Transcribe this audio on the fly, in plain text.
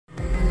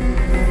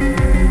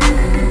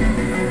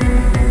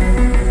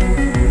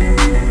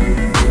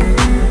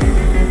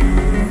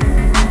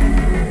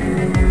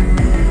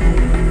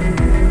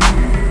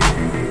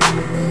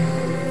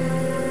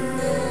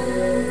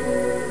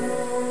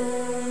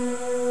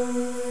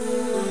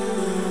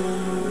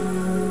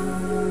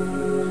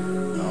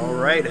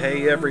right,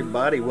 hey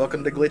everybody,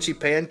 welcome to Glitchy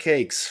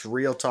Pancakes,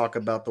 real talk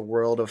about the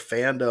world of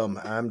fandom.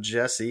 I'm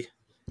Jesse.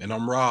 And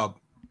I'm Rob.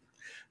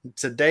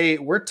 Today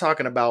we're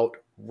talking about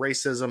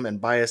racism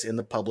and bias in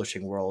the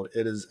publishing world.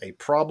 It is a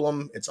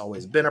problem. It's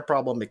always been a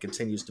problem. It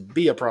continues to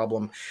be a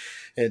problem.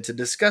 And to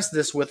discuss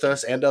this with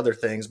us and other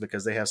things,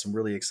 because they have some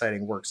really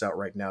exciting works out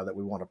right now that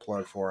we want to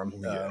plug for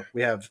them.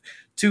 We have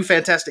two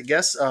fantastic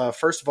guests.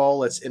 First of all,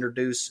 let's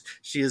introduce,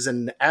 she is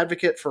an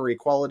advocate for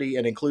equality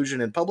and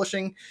inclusion in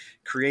publishing,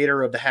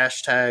 creator of the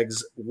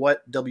hashtags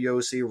What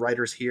WOC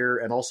Writers Here,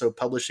 and also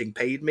Publishing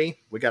Paid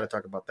Me. We got to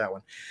talk about that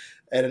one.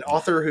 And an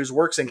author whose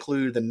works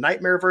include the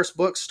Nightmareverse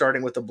books,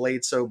 starting with the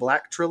Blade So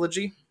Black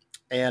trilogy,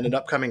 and an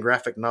upcoming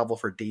graphic novel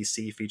for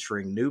DC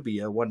featuring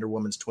Nubia, Wonder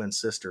Woman's twin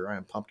sister. I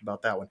am pumped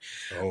about that one.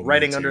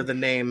 Writing under the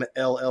name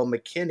L.L.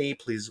 McKinney,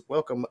 please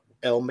welcome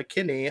L.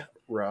 McKinney.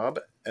 Rob,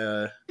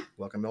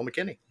 welcome L.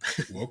 McKinney.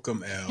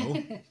 Welcome,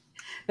 L.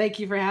 Thank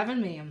you for having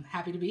me. I'm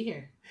happy to be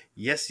here.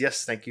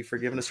 Yes. Thank you for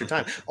giving us your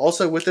time.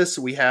 Also with us,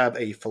 we have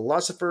a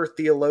philosopher,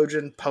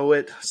 theologian,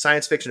 poet,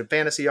 science fiction and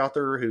fantasy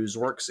author whose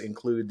works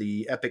include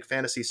the epic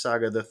fantasy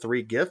saga The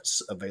Three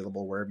Gifts,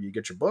 available wherever you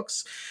get your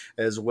books,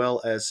 as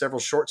well as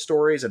several short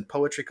stories and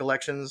poetry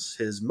collections.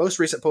 His most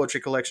recent poetry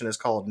collection is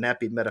called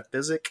Nappy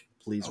Metaphysic.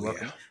 Please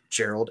welcome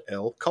Gerald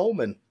L.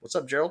 Coleman. What's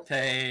up, Gerald?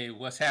 Hey,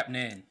 what's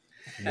happening?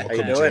 How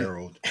you doing?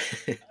 Gerald.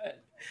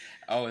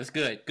 Oh, it's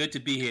good. Good to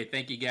be here.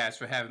 Thank you guys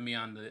for having me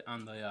on the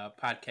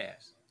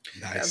podcast.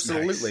 Nice,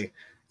 absolutely. Nice.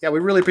 Yeah, we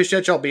really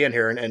appreciate y'all being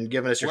here and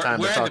giving us your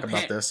time to talk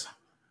about this.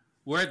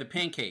 Where are the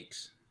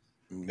pancakes?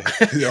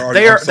 They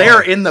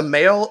are in the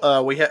mail.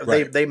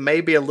 They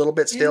may be a little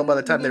bit stale by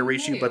the time they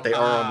reach you, but they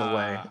are on the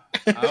way.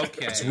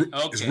 Okay,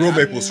 it's real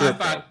maple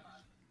syrup.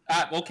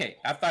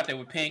 I thought there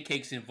were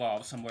pancakes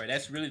involved somewhere.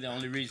 That's really the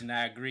only reason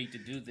I agreed to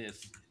do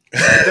this.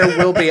 There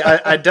will be.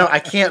 I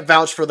can't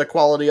vouch for the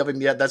quality of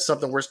them yet. That's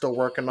something we're still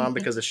working on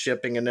because of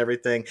shipping and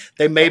everything.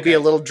 They may be a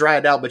little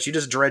dried out, but you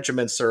just drench them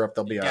in syrup,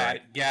 they'll be all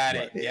right. Got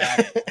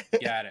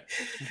it.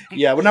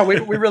 Yeah, well, no, we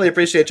really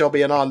appreciate y'all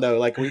being on though.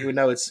 Like we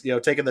know it's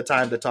taking the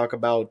time to talk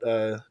about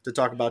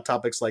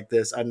topics like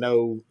this. I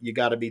know you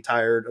got to be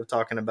tired of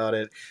talking about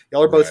it.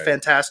 Y'all are both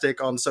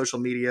fantastic on social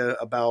media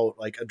about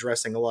like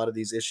addressing a lot of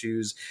these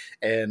issues,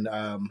 and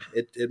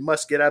it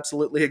must get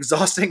absolutely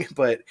exhausting.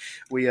 But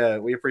we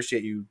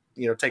appreciate you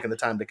taking the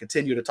time to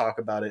continue to talk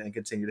about it and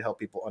continue to help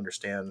people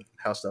understand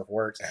how stuff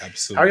works.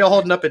 Absolutely. How are y'all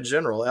holding up in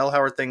general? Elle,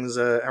 how are things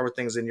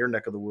in your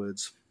neck of the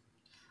woods?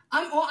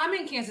 I'm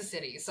in Kansas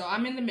City, so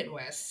I'm in the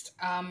Midwest.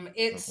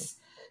 It's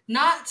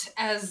not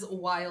as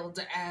wild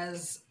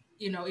as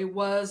it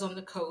was on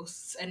the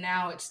coasts, and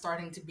now it's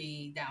starting to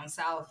be down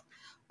south.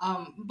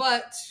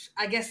 But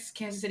I guess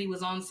Kansas City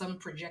was on some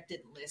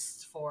projected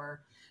list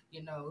for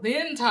the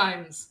end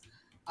times.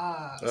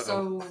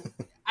 So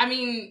I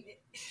mean,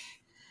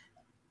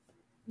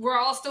 we're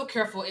all still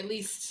careful. At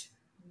least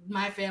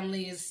my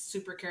family is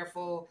super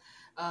careful.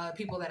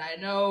 People that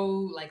I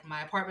know, like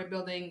my apartment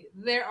building,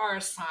 there are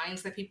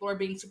signs that people are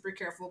being super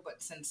careful.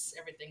 But since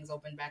everything's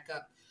opened back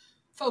up,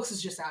 folks is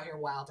just out here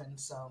wilding.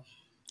 So,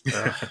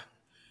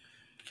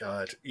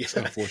 God, it's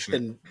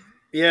unfortunate.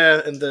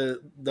 And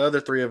the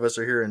other three of us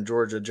are here in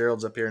Georgia.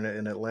 Gerald's up here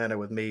in Atlanta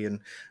with me, and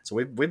so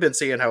we've been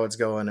seeing how it's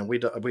going. And we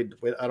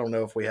I don't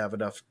know if we have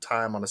enough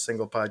time on a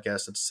single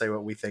podcast to say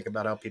what we think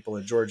about how people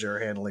in Georgia are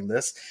handling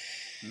this.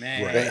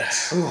 Man. Right.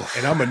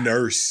 And I'm a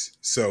nurse,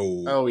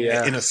 so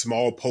in a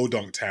small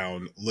podunk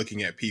town,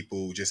 looking at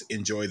people just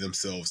enjoy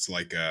themselves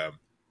like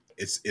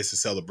it's a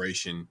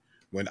celebration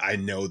when I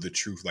know the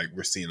truth. Like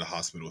we're seeing the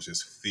hospitals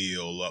just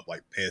fill up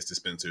like pass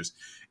dispensers,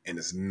 and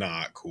it's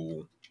not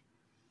cool.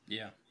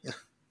 Yeah.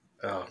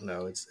 Oh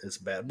no, it's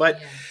bad.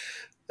 But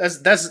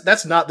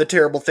that's not the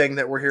terrible thing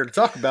that we're here to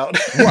talk about.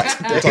 Right.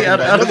 We're talking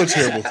about another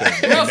terrible thing.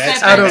 We'll set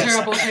that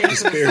terrible thing to the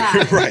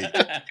side.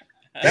 Right.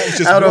 That was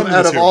just out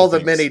of all the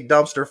many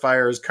dumpster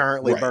fires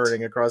currently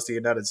burning across the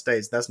United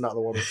States, that's not the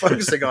one we're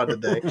focusing on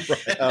today.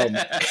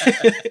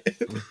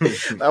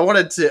 I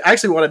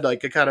wanted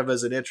like kind of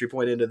as an entry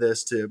point into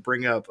this to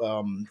bring up,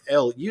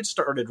 Elle, you'd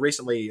started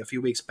recently a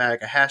few weeks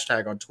back a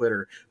hashtag on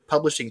Twitter,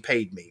 Publishing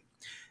Paid Me,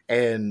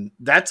 and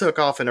that took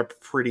off in a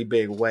pretty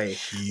big way.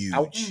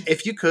 Huge.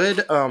 If you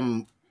could,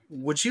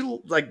 would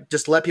you like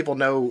just let people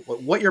know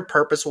what your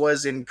purpose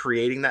was in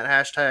creating that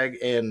hashtag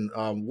and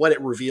what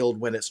it revealed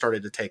when it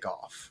started to take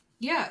off?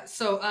 Yeah.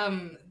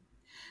 So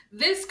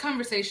this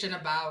conversation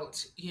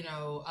about,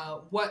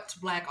 what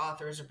Black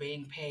authors are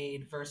being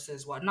paid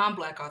versus what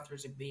non-Black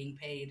authors are being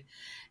paid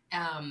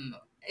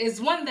is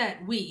one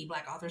that we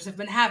Black authors have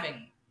been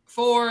having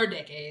for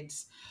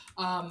decades.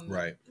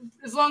 Right.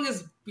 As long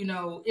as,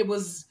 it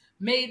was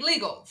made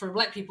legal for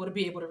Black people to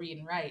be able to read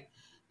and write.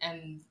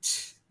 And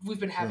we've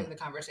been having the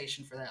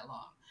conversation for that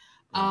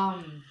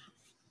long.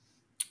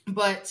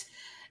 But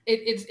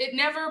it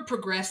never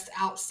progressed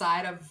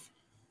outside of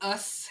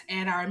us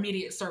and our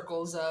immediate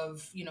circles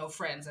of,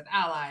 friends and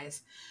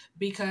allies,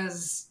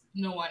 because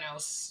no one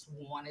else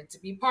wanted to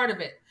be part of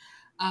it.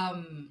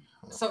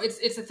 So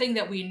it's a thing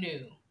that we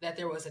knew that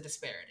there was a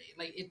disparity.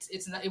 Like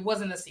it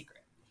wasn't a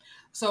secret.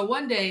 So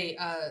one day,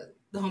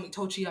 the homie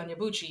Tochi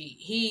Onyebuchi,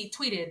 he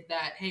tweeted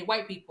that, hey,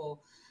 white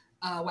people,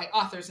 white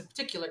authors in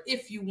particular,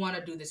 if you want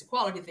to do this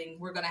equality thing,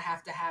 we're going to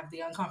have the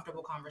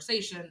uncomfortable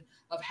conversation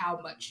of how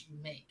much you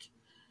make.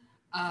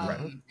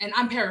 And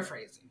I'm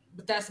paraphrasing,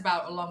 but that's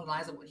about along the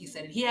lines of what he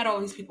said. And he had all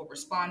these people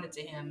responded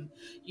to him,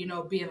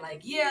 being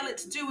like, yeah,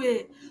 let's do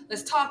it.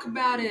 Let's talk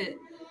about it.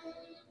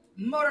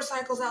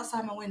 Motorcycles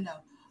outside my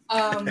window.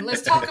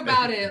 Let's talk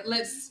about it.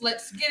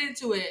 Let's get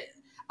into it.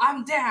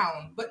 I'm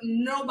down, but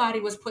nobody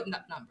was putting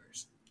up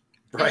numbers.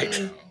 Right.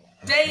 And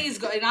days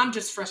go, and I'm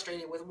just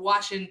frustrated with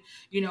watching,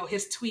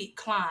 his tweet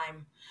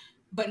climb,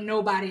 but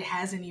nobody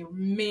has any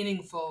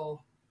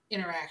meaningful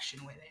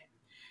interaction with it.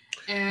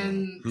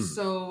 And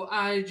so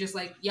I just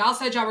like, y'all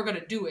said y'all were going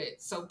to do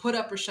it. So put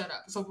up or shut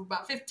up. So for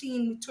about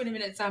 15, 20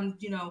 minutes, I'm,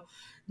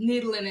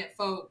 needling at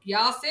folk.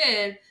 Y'all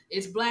said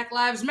it's Black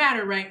Lives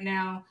Matter right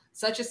now.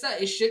 Such and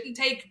such. It shouldn't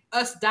take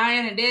us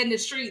dying and dead in the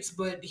streets,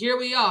 but here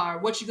we are.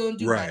 What you going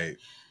to do? Right.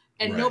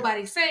 And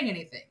nobody's saying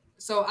anything.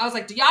 So I was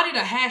like, do y'all need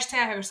a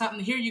hashtag or something?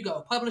 Here you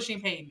go.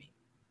 Publishing paid me.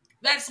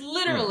 That's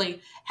literally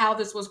how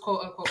this was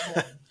quote unquote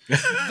born.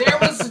 There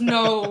was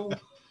no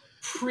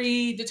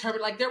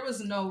predetermined,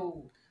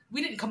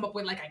 we didn't come up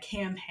with like a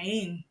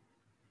campaign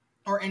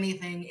or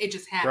anything. It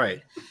just happened.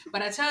 Right.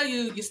 But I tell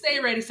you, you stay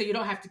ready so you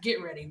don't have to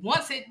get ready.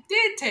 Once it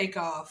did take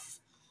off,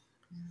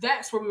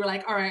 that's where we were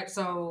like, all right,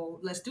 so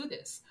let's do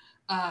this.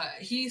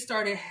 He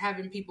started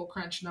having people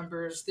crunch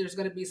numbers. There's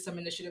going to be some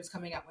initiatives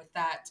coming out with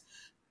that,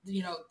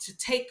 to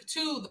take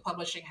to the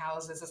publishing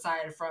houses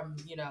aside from,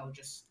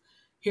 just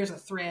here's a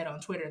thread on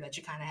Twitter that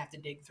you kind of have to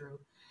dig through.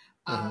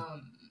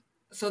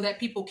 So that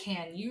people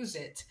can use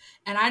it.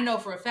 And I know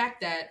for a fact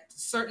that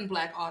certain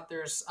Black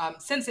authors,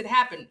 since it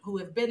happened, who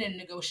have been in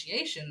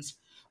negotiations,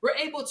 were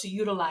able to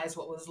utilize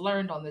what was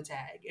learned on the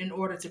tag in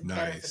order to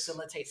better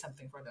facilitate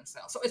something for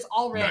themselves. So it's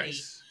already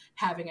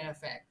having an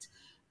effect.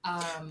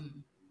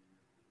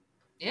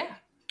 Yeah.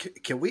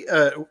 Can we,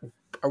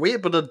 are we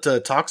able to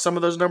talk some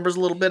of those numbers a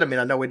little bit? I mean,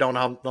 I know we don't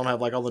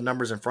have like all the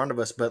numbers in front of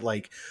us, but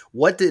like,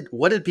 what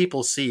did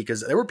people see?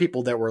 Because there were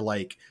people that were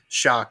like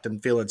shocked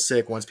and feeling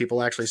sick once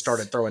people actually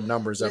started throwing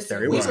numbers up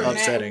there. It was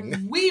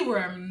upsetting. We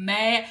were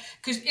mad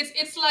because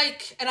it's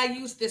like, and I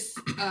used this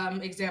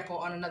example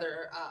on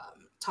another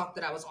talk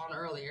that I was on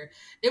earlier.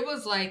 It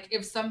was like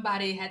if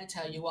somebody had to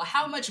tell you, well,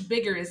 how much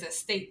bigger is a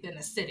state than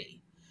a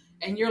city?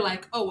 And you're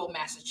like, oh, well,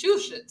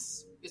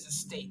 Massachusetts is a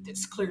state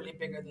that's clearly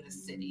bigger than a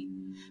city.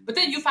 But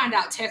then you find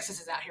out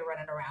Texas is out here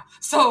running around.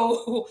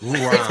 So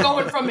it's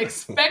going from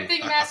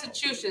expecting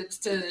Massachusetts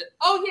to,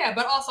 oh yeah,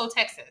 but also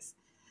Texas.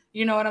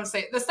 You know what I'm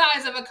saying? The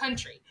size of a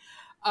country.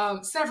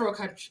 Several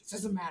countries,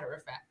 as a matter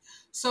of fact.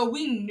 So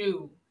we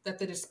knew that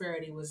the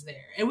disparity was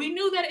there. And we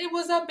knew that it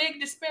was a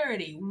big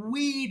disparity.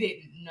 We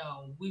didn't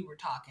know we were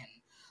talking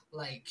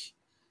like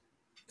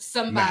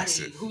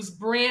somebody who's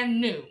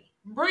brand new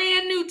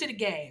to the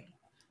game,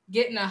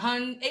 getting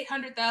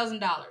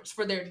 $800,000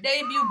 for their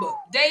debut book.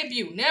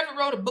 Never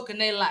wrote a book in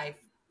their life.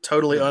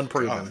 Totally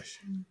unproven. Gosh.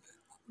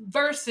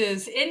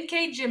 Versus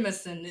N.K.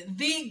 Jemisin,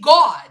 the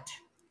god.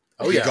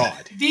 Oh yeah,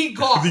 the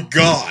god. The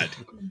god.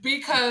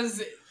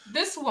 Because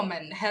this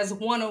woman has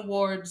won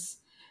awards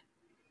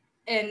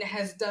and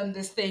has done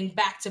this thing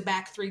back to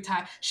back 3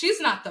 times. She's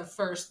not the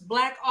first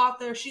Black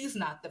author. She's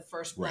not the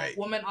first Black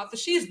woman author.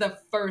 She's the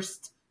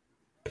first.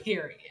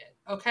 Period.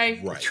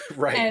 Okay.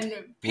 Right. And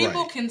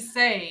people can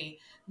say,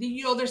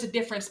 there's a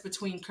difference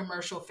between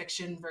commercial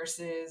fiction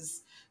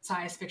versus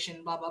science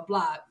fiction, blah, blah,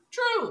 blah.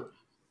 True.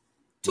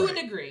 To a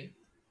degree.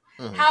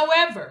 Mm-hmm.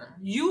 However,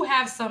 you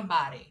have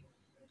somebody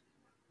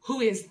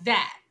who is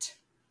that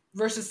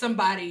versus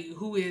somebody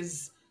who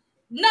is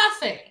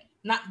nothing.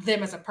 Not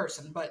them as a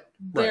person, but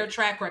their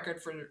track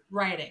record for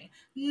writing.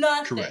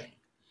 Nothing. Correct.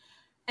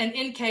 And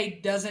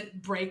NK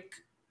doesn't break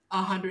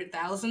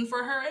 100,000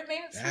 for her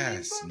advance.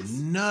 That's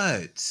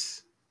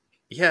nuts.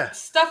 Yeah.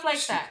 Stuff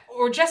like that.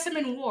 Or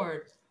Jessamine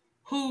Ward,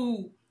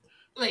 who,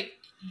 like,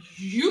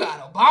 you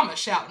got Obama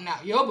shouting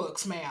out your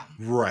books, ma'am.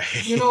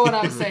 Right. You know what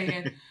I'm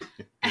saying?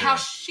 And how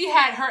she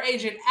had her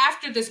agent,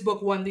 after this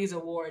book won these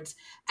awards,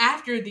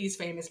 after these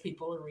famous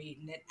people are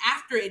reading it,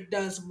 after it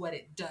does what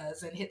it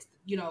does and hits,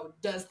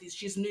 does these,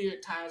 she's New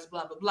York Times,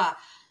 blah, blah, blah,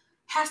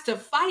 has to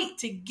fight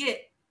to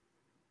get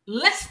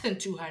less than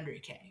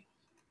 200K.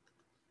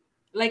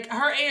 Like,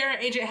 her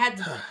agent had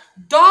to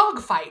dog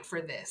fight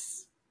for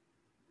this.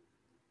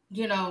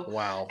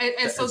 Wow.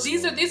 And so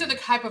these are the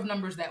type of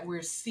numbers that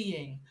we're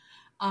seeing.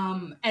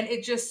 And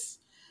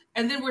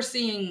then we're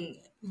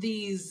seeing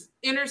these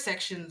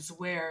intersections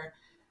where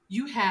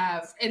you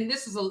have, and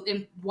this is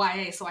in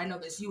YA, so I know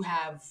this, you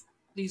have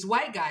these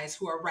white guys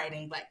who are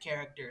writing Black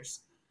characters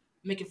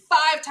making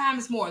 5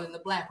 times more than the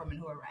Black women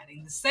who are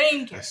writing the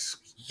same characters.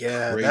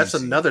 That's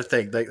another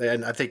thing.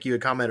 And I think you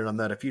had commented on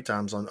that a few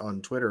times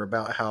on Twitter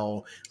about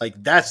how, like,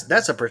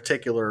 that's a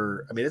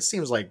particular, I mean, it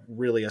seems like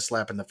really a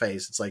slap in the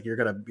face. It's like you're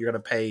gonna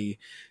pay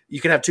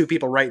you can have two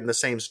people writing the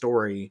same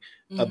story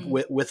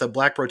with a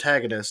black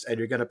protagonist, and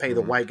you're going to pay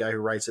the white guy who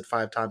writes it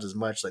 5 times as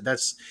much. Like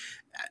that's,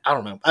 I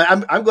don't know.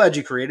 I'm glad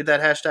you created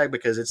that hashtag,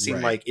 because it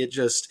seemed like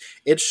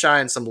it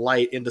shined some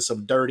light into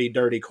some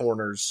dirty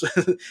corners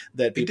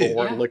that people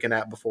weren't looking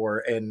at before.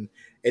 And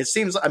it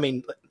seems, I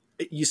mean,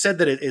 you said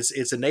that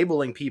it's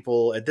enabling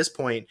people at this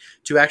point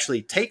to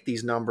actually take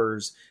these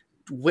numbers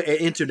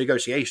into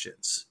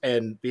negotiations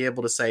and be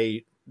able to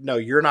say, no,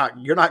 you're not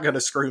going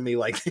to screw me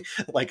like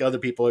other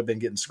people have been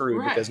getting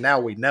screwed, because now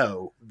we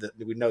know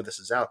this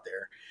is out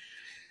there.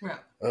 Right.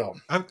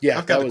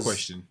 I've got a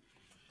question.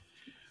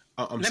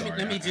 I'm sorry.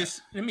 Let me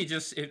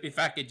just, if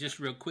I could just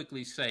real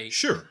quickly say,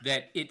 sure,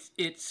 that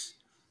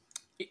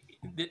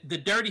the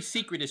dirty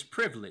secret is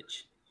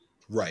privilege.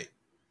 Right.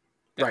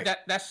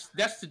 That's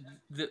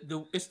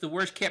it's the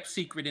worst kept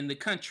secret in the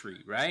country,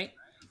 right?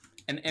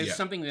 And it's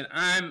something that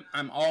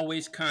I'm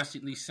always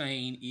constantly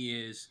saying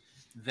is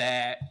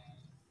that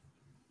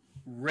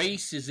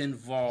race is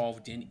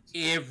involved in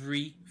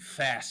every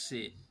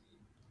facet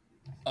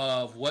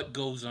of what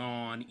goes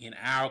on in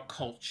our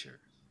culture.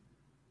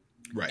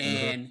 Right.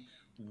 And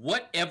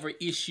whatever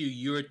issue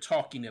you're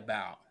talking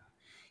about,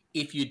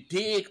 if you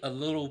dig a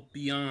little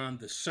beyond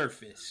the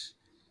surface,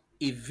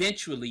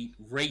 eventually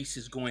race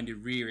is going to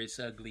rear its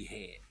ugly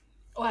head.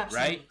 Oh,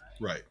 absolutely.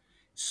 Right.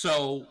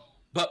 So,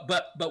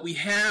 but we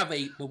have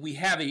a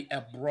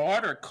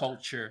broader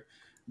culture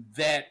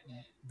that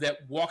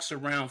walks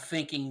around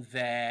thinking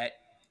that,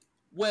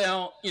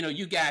 well,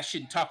 you guys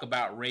shouldn't talk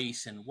about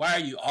race, and why are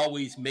you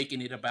always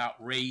making it about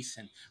race,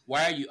 and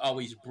why are you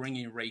always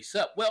bringing race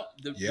up? Well,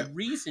 the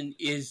reason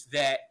is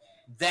that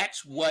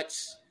that's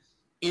what's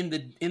in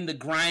the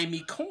grimy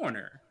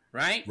corner,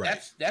 right?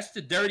 That's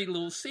the dirty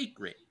little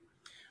secret.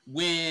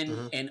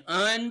 When an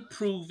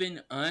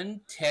unproven,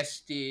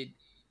 untested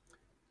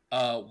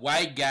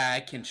white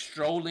guy can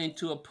stroll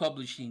into a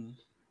publishing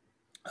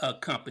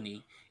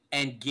company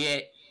and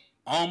get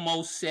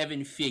almost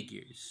 7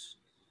 figures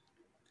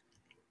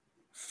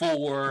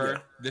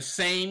for the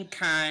same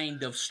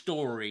kind of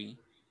story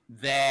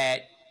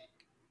that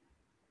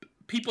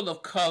people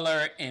of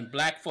color and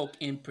black folk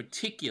in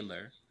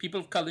particular, people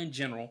of color in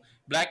general,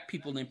 black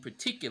people in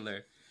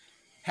particular,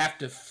 have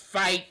to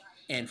fight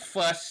and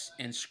fuss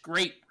and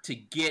scrape to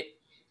get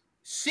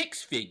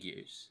 6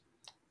 figures.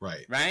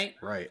 Right.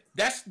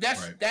 That's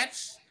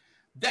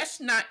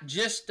not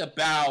just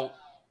about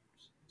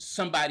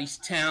somebody's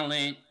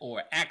talent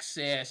or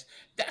access.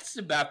 That's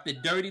about the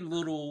dirty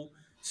little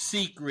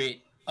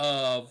secret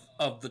of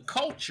the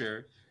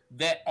culture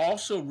that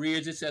also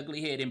rears its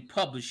ugly head in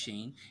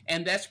publishing,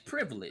 and that's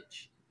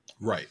privilege.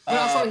 Right. But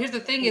also, here's the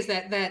thing: is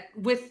that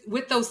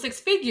with those 6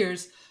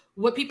 figures,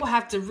 what people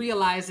have to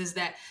realize is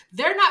that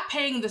they're not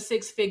paying the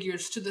 6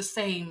 figures to the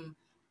same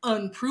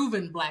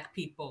unproven black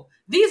people.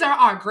 These are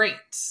our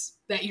greats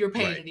that you're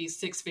paying these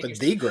 6 figures.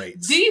 But the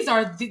greats. These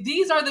are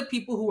the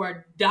people who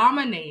are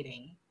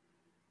dominating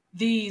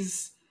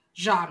these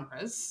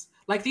genres.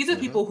 Like, these are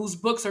people whose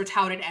books are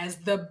touted as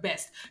the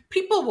best.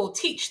 People will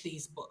teach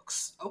these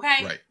books,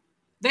 okay? Right.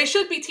 They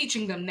should be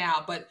teaching them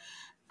now, but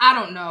I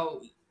don't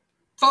know.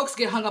 Folks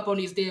get hung up on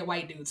these dead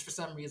white dudes for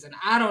some reason.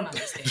 I don't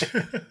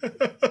understand.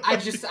 I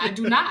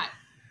do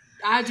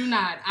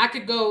not. I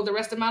could go the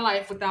rest of my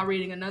life without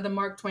reading another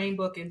Mark Twain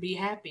book and be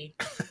happy.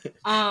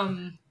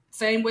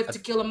 Same with To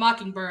Kill a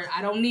Mockingbird.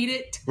 I don't need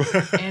it,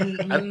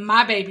 and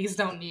my babies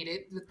don't need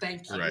it.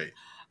 Thank you. Right.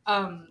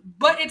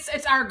 But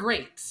it's our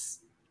greats,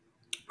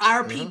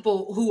 our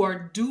people who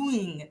are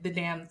doing the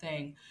damn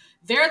thing.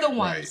 They're the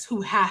ones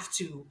who have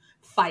to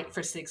fight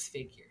for 6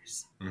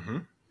 figures.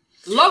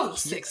 Low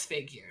 6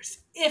 figures,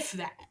 if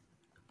that.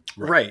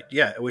 Right.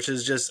 Yeah. Which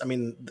is just, I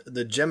mean,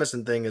 the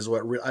Jemisin thing is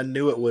what I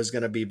knew it was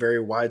going to be very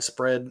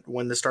widespread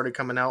when this started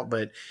coming out,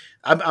 but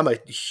I'm a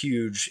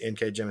huge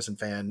N.K. Jemisin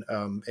fan.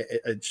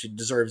 She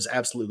deserves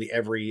absolutely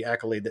every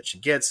accolade that she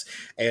gets.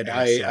 And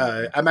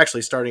I'm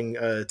actually starting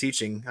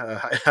teaching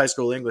high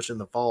school English in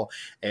the fall,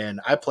 and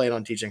I plan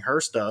on teaching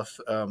her stuff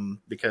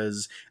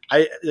because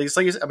it's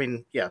like, I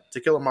mean,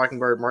 To Kill a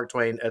Mockingbird, Mark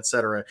Twain,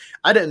 etc.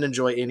 I didn't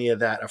enjoy any of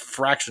that a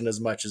fraction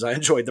as much as I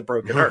enjoyed The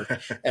Broken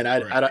Earth, and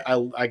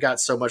I got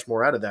so much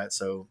more out of that.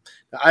 So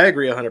I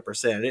agree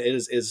 100%. It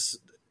is.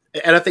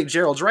 And I think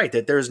Gerald's right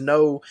that there is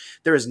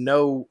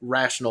no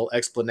rational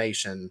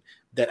explanation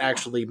that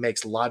actually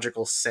makes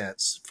logical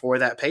sense for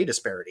that pay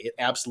disparity. It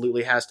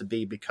absolutely has to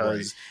be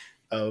because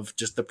of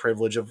just the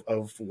privilege of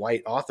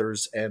white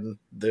authors and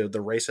the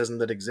racism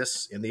that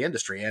exists in the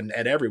industry and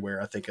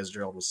everywhere, I think, as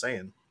Gerald was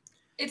saying.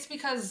 It's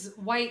because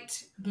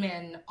white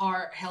men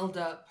are held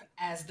up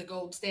as the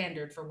gold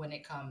standard for when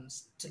it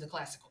comes to the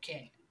classical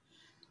canon.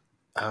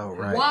 Oh,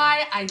 right.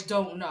 Why? I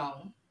don't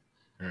know.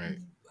 Right.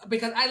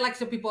 Because I like to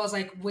tell people, I was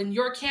like, when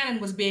your canon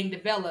was being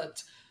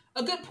developed,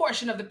 a good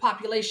portion of the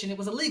population, it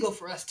was illegal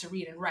for us to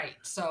read and write.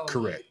 So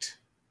correct.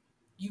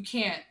 You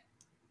can't.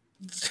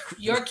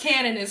 Your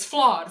canon is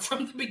flawed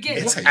from the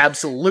beginning. It's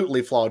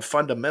absolutely flawed,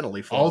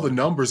 fundamentally flawed. All the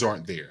numbers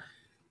aren't there.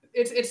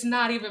 It's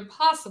not even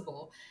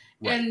possible.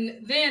 Right.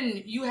 And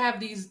then you have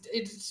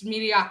it's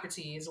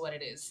mediocrity is what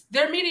it is.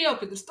 They're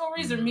mediocre. The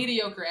stories are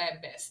mediocre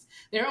at best.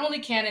 They're only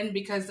canon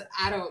because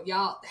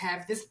y'all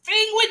have this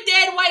thing with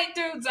dead white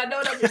dudes. I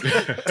don't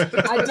understand.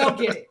 I don't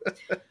get it.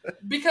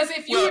 Because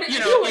if you were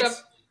to,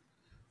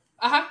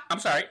 I'm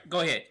sorry.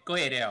 Go ahead,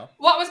 Al.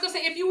 Well, I was going to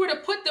say, if you were to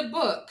put the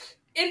book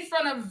in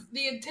front of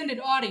the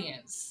intended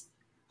audience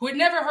who had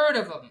never heard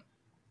of them,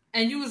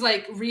 and you was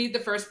like, read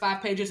the first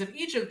 5 pages of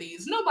each of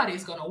these,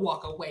 nobody's going to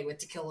walk away with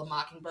To Kill a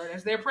Mockingbird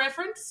as their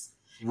preference.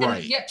 Right.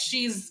 And yet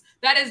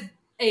that is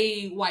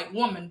a white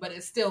woman, but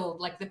it's still,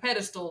 like, the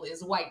pedestal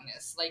is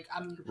whiteness. Like,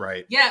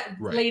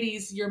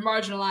 ladies, you're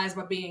marginalized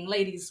by being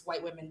ladies,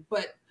 white women,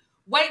 but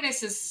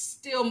whiteness is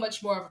still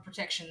much more of a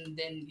protection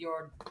than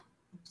your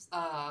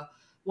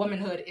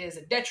womanhood is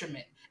a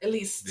detriment. At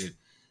least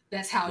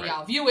that's how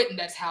y'all view it, and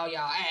that's how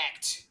y'all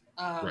act.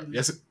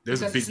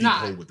 There's a big deep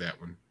hole with that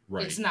one.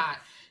 Right. It's not.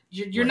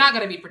 You're not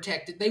going to be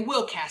protected. They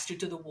will cast you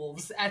to the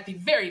wolves at the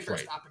very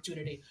first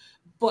opportunity.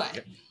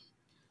 But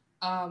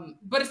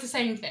it's the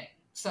same thing.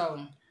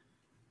 So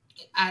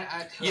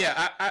I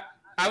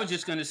was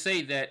just going to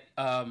say that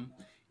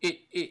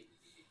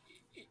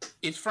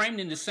it's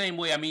framed in the same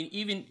way. I mean,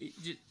 even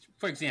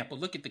for example,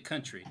 look at the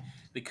country.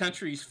 The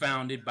country is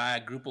founded by a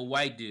group of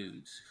white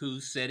dudes who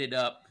set it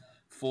up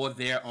for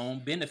their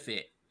own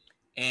benefit,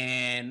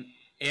 and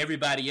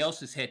everybody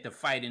else has had to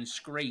fight and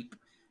scrape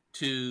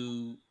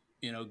to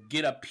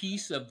get a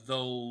piece of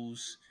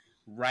those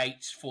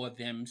rights for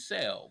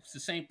themselves. The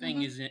same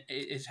thing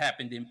is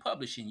happened in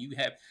publishing. You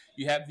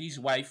have these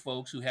white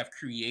folks who have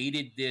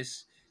created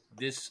this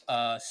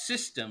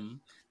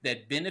system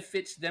that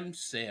benefits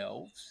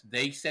themselves.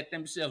 They set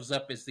themselves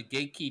up as the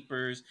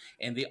gatekeepers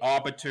and the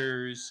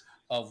arbiters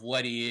of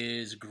what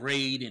is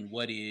great and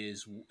what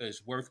is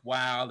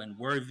worthwhile and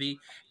worthy,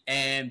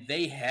 and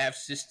they have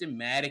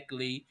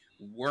systematically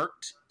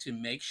worked to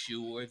make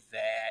sure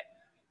that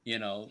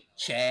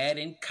Chad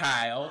and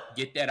Kyle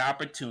get that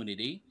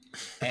opportunity,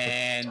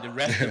 and the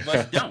rest of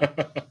us don't.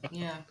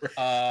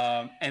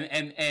 Yeah.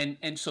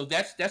 And so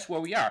that's where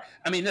we are.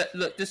 I mean,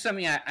 look, this is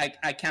something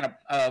I kind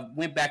of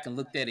went back and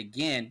looked at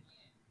again.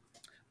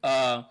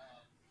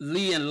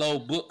 Lee and Low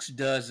Books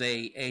does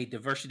a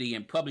diversity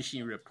in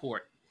publishing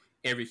report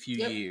every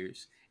few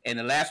years, and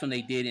the last one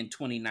they did in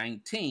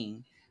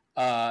 2019,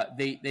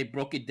 they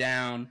broke it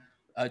down.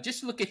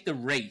 Just look at the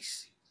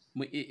race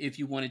if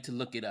you wanted to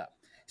look it up.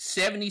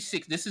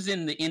 76. This is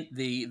in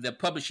the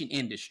publishing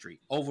industry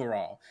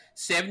overall.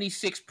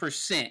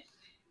 76%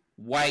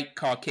 white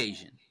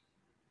Caucasian,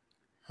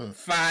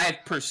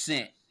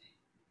 5%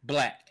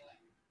 black,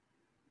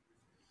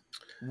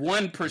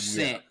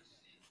 1%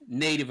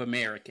 Native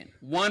American,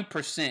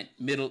 1%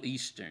 Middle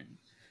Eastern,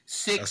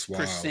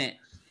 6%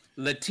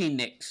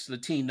 Latinx,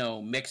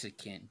 Latino,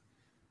 Mexican.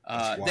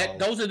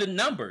 Those are the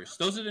numbers.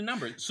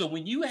 So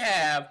when you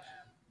have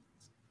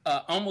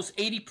almost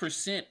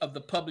 80% of the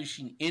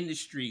publishing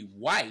industry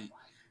white,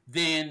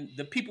 then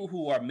the people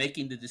who are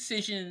making the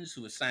decisions,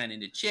 who are signing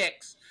the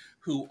checks,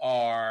 who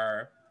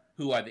are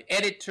the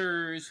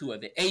editors, who are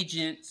the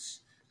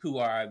agents, who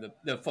are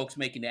the folks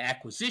making the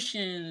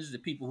acquisitions, the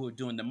people who are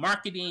doing the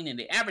marketing and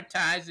the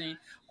advertising,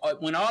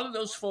 when all of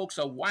those folks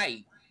are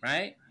white,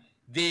 right,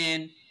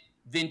 then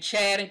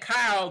Chad and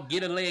Kyle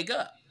get a leg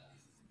up.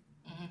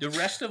 The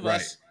rest of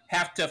us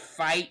have to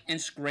fight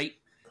and scrape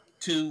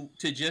to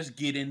just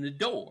get in the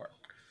door.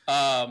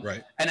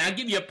 And I'll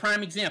give you a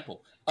prime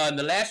example. In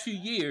the last few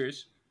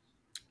years,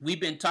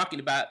 we've been talking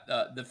about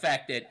the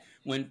fact that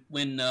when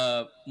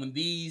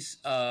these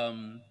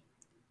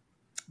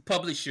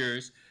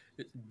publishers,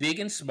 big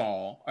and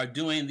small, are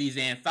doing these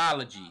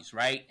anthologies,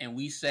 right? And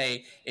we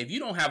say, if you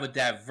don't have a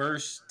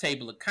diverse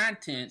table of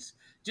contents,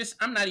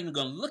 I'm not even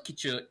going to look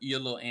at your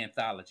little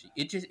anthology.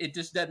 It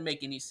just doesn't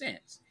make any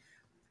sense.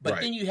 But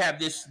then you have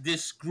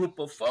this group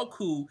of folk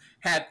who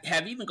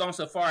have even gone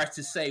so far as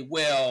to say,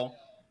 well,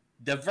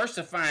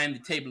 diversifying the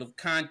table of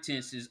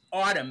contents is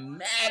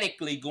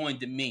automatically going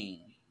to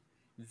mean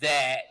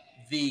that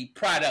the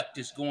product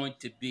is going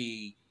to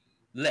be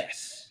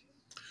less.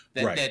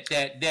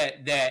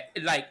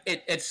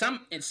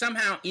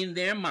 Somehow in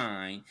their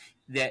mind,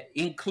 that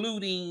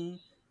including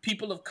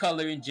people of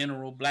color in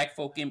general, black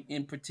folk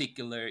in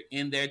particular,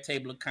 in their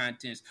table of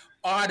contents,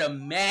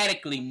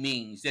 automatically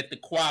means that the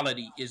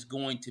quality is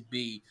going to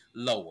be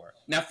lower.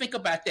 Now think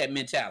about that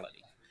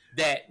mentality.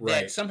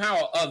 That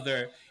somehow or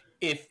other,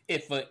 if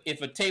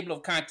a table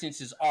of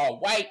contents is all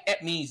white,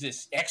 that means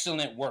it's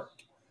excellent work.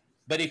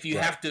 But if you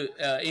have to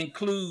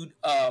include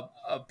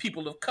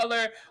people of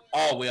color,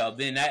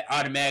 then that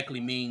automatically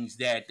means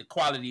that the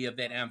quality of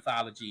that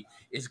anthology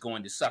is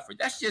going to suffer.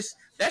 That's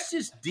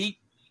just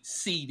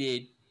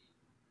deep-seated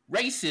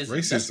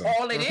racism. That's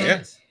all it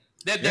is.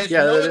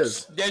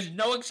 There's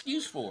no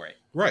excuse for it.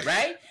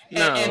 Right?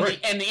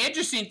 And the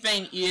interesting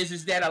thing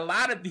is that a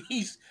lot of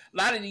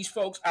these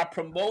folks are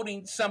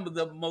promoting some of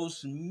the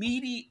most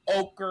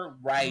mediocre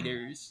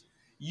writers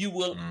you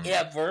will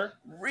ever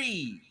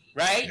read.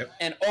 Right? Yep.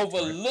 And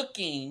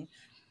overlooking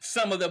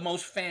some of the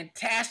most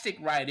fantastic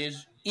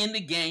writers in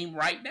the game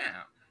right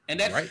now. And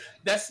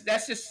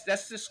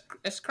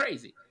that's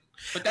crazy.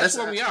 But that's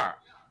where we are.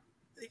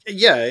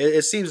 Yeah,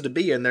 it seems to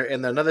be. And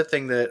another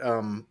thing that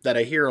that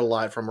I hear a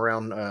lot from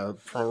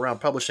around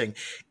publishing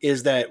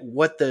is that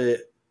what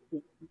the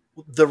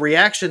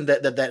reaction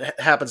that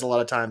happens a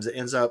lot of times, it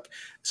ends up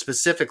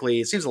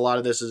specifically, it seems a lot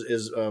of this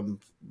is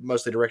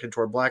mostly directed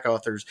toward Black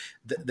authors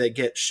that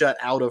get shut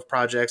out of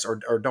projects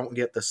or don't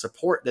get the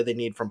support that they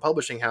need from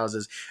publishing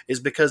houses, is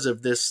because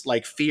of this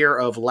like fear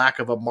of lack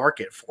of a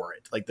market for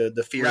it. Like the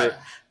fear,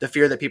 the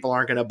fear that people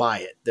aren't going to buy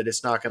it, that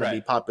it's not going to be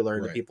popular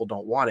and that people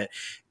don't want it.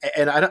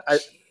 And I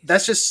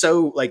that's just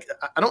so like,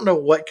 I don't know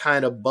what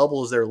kind of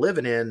bubbles they're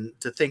living in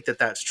to think that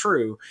that's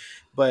true.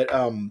 But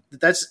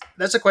that's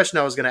a question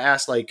I was going to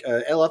ask. Like,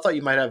 Elle, I thought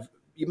you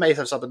may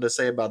have something to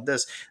say about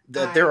this.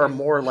 That there are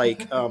more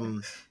like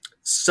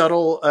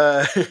subtle,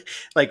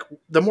 like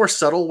the more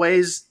subtle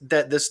ways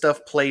that this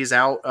stuff plays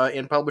out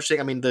in publishing.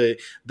 I mean, the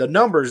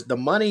numbers, the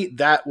money,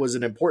 that was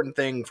an important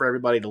thing for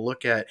everybody to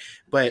look at.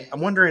 But I'm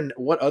wondering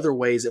what other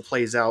ways it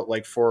plays out,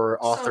 like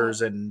for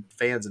authors and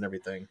fans and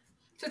everything.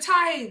 To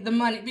tie the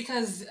money,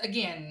 because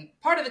again,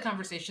 part of the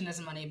conversation is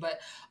money,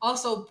 but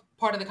also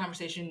part of the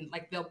conversation,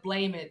 like they'll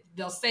blame it,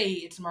 they'll say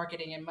it's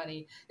marketing and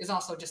money is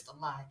also just a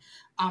lie.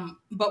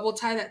 But we'll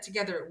tie that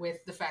together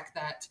with the fact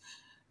that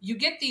you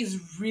get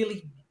these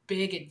really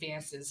big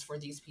advances for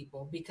these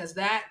people, because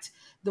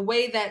the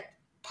way that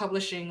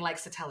publishing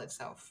likes to tell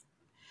itself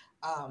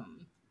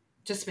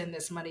to spend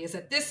this money is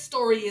that this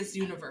story is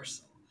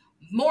universal.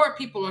 More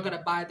people are going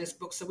to buy this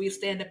book, so we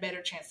stand a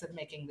better chance of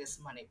making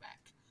this money back.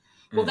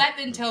 Well, that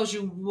then tells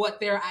you what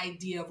their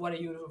idea of what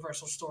a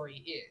universal story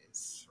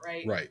is,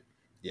 right? Right.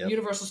 Yep.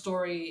 Universal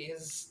story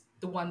is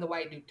the one the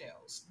white dude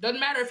tells. Doesn't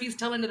matter if he's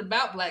telling it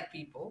about Black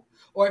people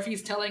or if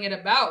he's telling it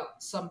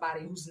about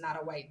somebody who's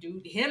not a white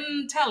dude.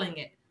 Him telling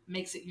it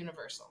makes it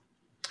universal.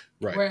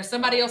 Right. Whereas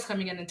somebody else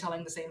coming in and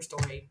telling the same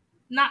story,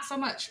 not so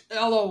much.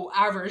 Although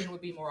our version would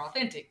be more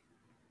authentic.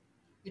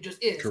 It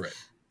just is. Correct.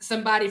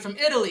 Somebody from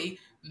Italy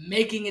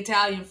making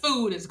Italian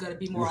food is going to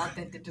be more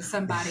authentic to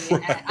somebody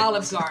at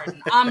Olive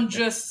Garden. I'm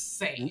just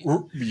saying.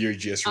 You're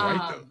just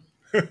right,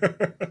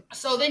 though.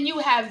 So then you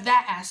have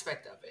that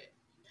aspect of it.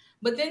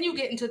 But then you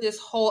get into this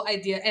whole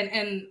idea,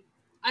 and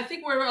I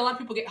think where a lot of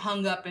people get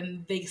hung up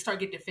and they start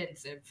get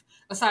defensive,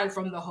 aside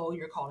from the whole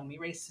 "you're calling me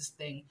racist"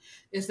 thing,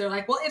 is they're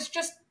like, well, it's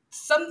just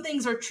some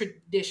things are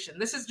tradition.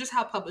 This is just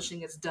how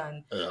publishing is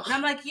done. Ugh. And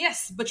I'm like,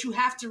 yes, but you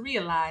have to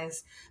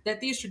realize that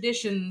these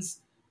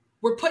traditions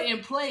were put in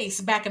place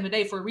back in the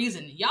day for a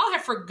reason. Y'all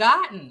have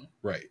forgotten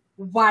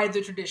why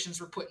the traditions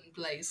were put in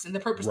place and the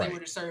purpose they were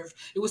to serve.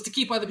 It was to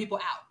keep other people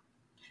out.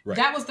 Right.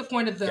 That was the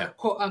point of the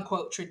quote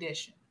unquote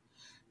tradition.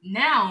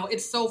 Now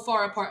it's so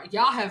far apart.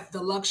 Y'all have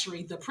the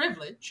luxury, the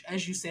privilege,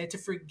 as you said, to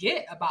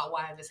forget about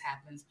why this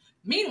happens.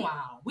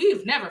 Meanwhile,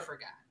 we've never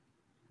forgotten.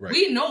 Right.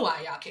 We know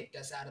why y'all kicked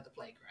us out of the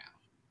playground.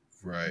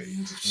 Right.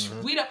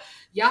 Mm-hmm. We don't.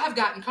 Y'all have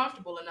gotten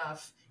comfortable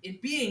enough in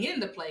being in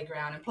the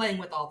playground and playing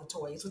with all the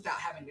toys without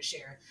having to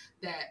share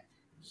that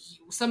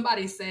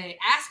somebody's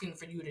asking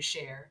for you to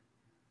share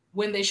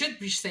when they should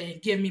be saying,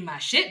 "Give me my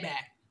shit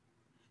back."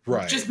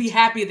 Right. Just be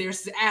happy they're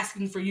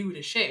asking for you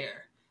to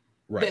share.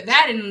 Right. But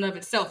that in and of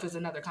itself is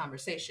another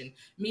conversation.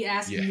 Me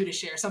asking you to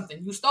share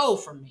something you stole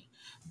from me.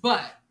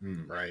 But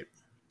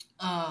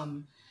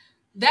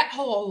that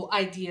whole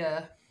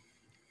idea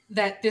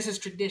that this is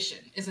tradition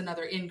is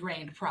another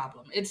ingrained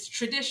problem. It's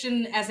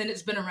tradition as in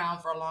it's been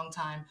around for a long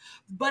time,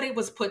 but it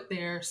was put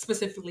there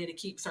specifically to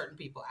keep certain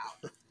people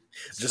out.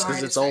 Just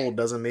because it's old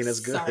doesn't mean it's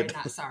good. Sorry,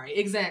 not sorry.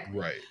 Exactly.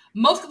 Right.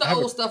 Most of the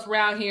old stuff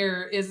around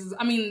here is,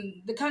 I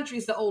mean, the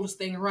country's the oldest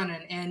thing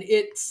running, and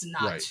it's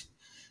not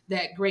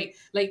that great.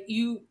 Like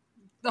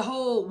the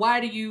whole,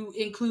 why do you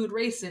include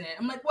race in it?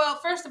 I'm like, well,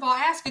 first of all,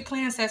 ask your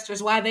clan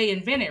ancestors why they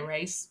invented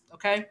race,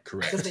 okay?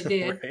 Correct. Because they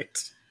did.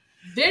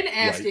 Then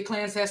ask your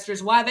clan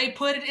ancestors why they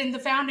put it in the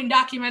founding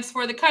documents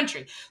for the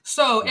country.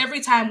 So every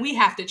time we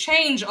have to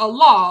change a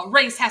law,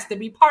 race has to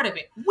be part of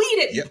it. We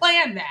didn't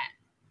plan that.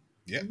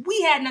 Yep.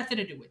 We had nothing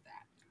to do with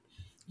that.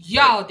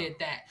 Y'all did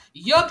that.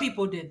 Your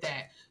people did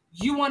that.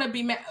 You want to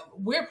be mad?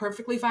 We're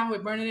perfectly fine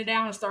with burning it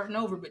down and starting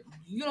over, but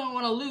you don't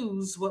want to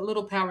lose what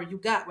little power you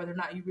got, whether or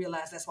not you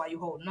realize that's why you're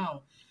holding on,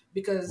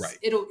 because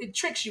it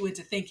tricks you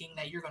into thinking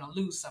that you're going to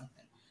lose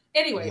something.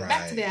 Anyway,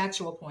 back to the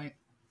actual point.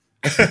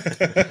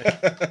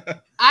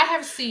 I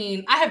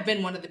have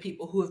been one of the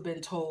people who have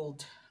been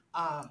told,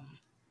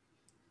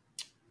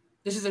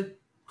 this is a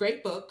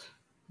great book,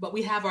 but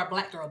we have our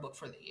Black Girl book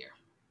for the year.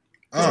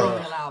 We're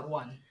only allowed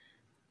one.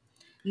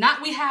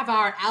 Not we have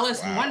our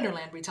Alice in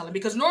Wonderland retelling,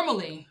 because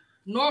normally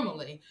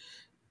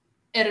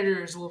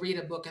editors will read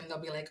a book and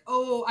they'll be like,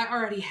 oh, I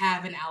already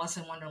have an Alice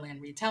in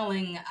Wonderland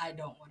retelling. I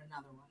don't want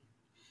another one.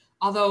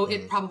 Although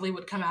it probably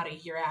would come out a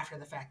year after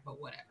the fact, but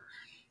whatever.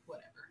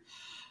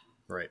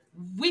 Right.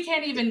 We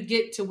can't even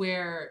get to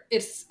where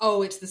it's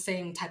the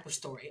same type of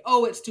story.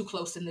 Oh, it's too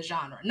close in the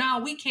genre.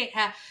 No, we can't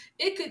have,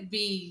 it could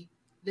be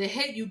The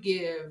Hate U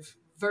Give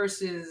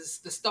versus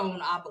The Stone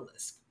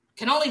Obelisk.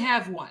 Can only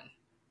have one.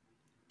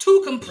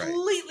 Two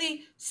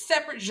completely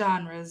separate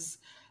genres,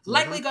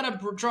 likely going to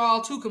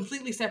draw two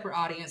completely separate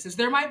audiences.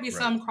 There might be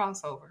some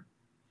crossover,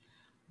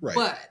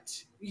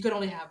 but you could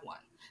only have one.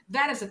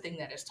 That is the thing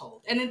that is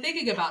told. And in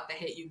thinking about The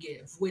Hate U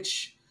Give,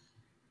 which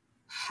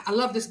I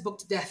love this book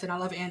to death, and I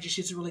love Angie.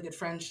 She's a really good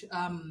friend.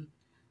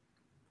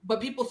 But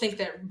people think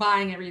that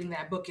buying and reading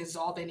that book is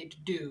all they need to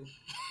do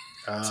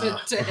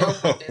to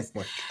help with this.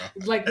 Oh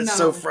like, it's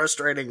so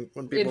frustrating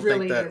when people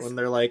really think that is. when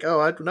they're like,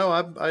 "Oh, I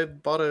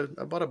bought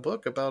a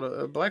book about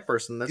a black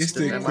person." That's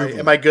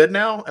am I good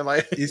now? Am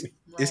I?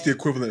 It's the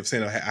equivalent of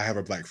saying I have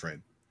a black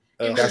friend.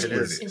 That's what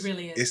it is. It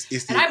really is.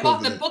 It's and I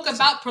bought the book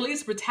about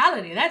police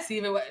brutality. That's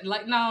even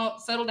like, no,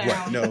 settle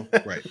down. No.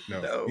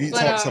 You need to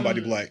talk to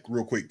somebody black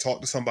real quick.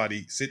 Talk to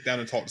somebody. Sit down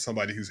and talk to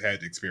somebody who's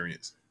had the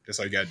experience. That's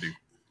all you got to do.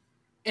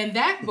 In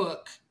that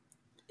book,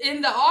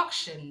 in the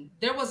auction,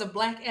 there was a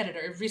black editor.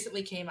 It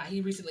recently came out.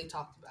 He recently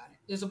talked about it.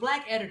 There's a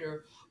black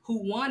editor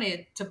who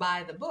wanted to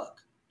buy the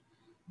book,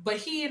 but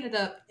he ended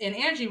up. And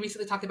Angie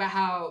recently talked about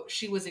how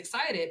she was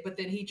excited, but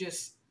then he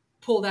just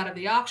pulled out of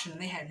the auction,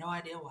 and they had no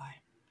idea why.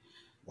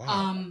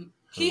 Wow.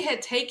 He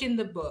had taken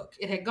the book.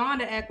 It had gone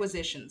to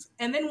acquisitions.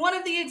 And then one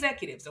of the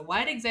executives, a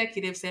white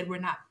executive, said, "We're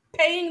not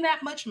paying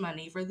that much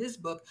money for this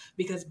book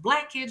because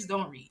black kids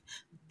don't read."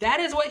 That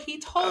is what he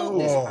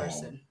told this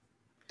person.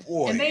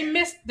 Boy. And they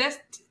missed the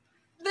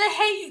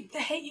hate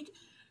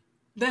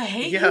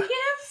you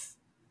give?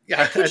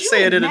 Yeah, I'd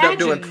say it ended up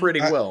doing pretty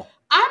well.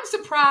 I'm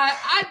surprised.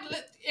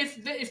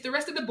 If the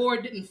rest of the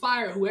board didn't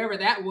fire whoever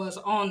that was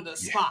on the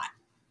spot.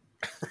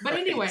 But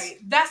anyway,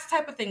 that's the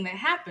type of thing that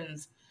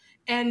happens.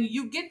 And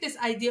you get this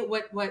idea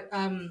what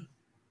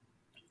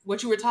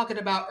you were talking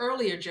about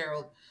earlier,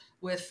 Gerald,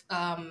 with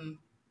the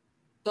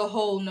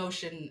whole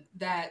notion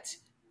that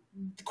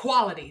the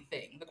quality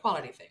thing,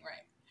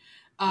 right?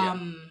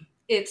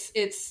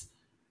 It's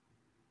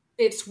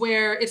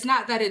where it's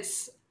not that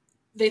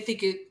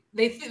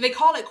they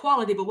call it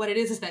quality, but what it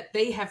is that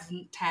they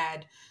haven't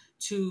had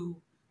to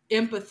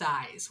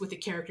empathize with a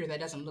character that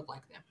doesn't look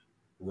like them.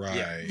 Right.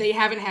 Yeah, they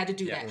haven't had to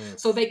do that.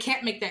 So they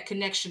can't make that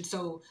connection.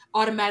 So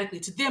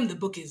automatically to them, the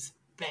book is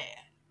bad.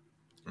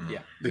 Yeah.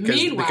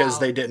 Because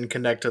they didn't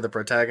connect to the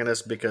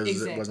protagonist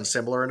because it wasn't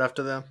similar enough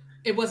to them.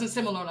 It wasn't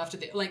similar enough to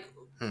them. Like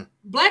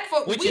black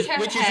folk, which is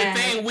a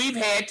thing we've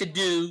had to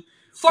do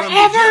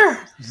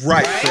forever.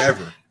 Right.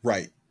 Forever.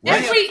 Right. We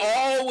have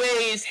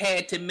always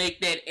had to make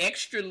that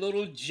extra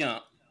little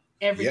jump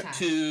every time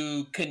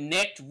to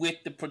connect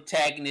with the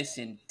protagonists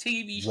in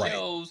TV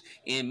shows,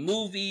 in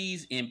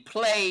movies, in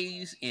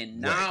plays, in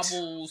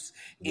novels,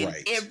 in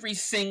every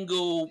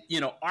single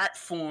art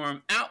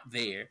form out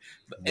there.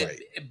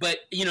 But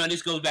and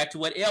this goes back to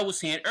what Elle was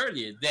saying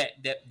earlier,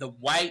 that the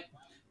white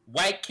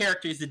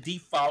character is the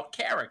default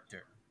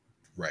character.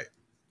 Right.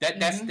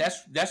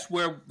 That's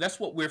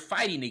what we're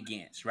fighting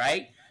against,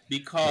 right?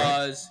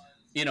 Because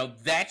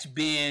that's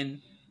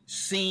been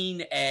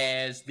seen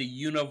as the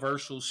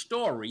universal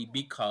story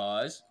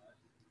because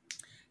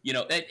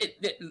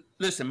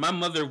listen, my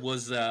mother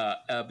was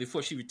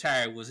before she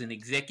retired was an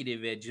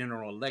executive at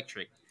General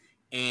Electric,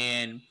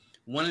 and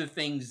one of the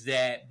things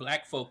that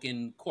black folk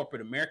in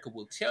corporate America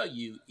will tell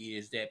you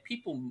is that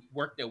people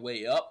work their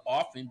way up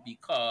often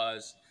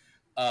because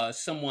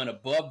someone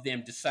above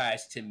them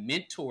decides to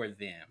mentor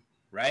them,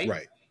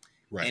 right,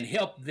 and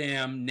help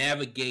them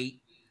navigate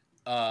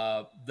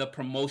the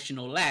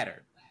promotional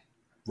ladder.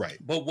 Right.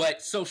 But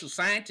what social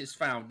scientists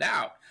found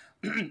out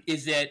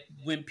is that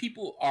when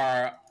people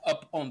are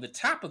up on the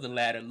top of the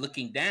ladder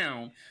looking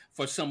down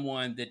for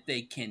someone that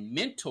they can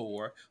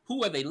mentor,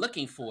 who are they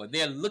looking for?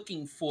 They're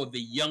looking for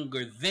the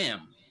younger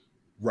them.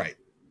 Right.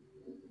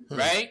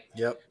 Right?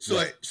 Yep.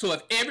 So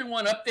if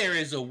everyone up there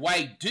is a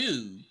white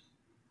dude,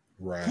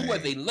 who are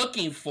they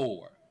looking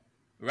for?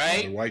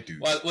 Right? White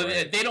dudes. Well,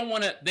 they don't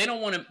want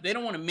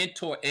to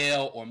mentor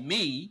Elle or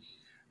me.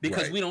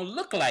 Because we don't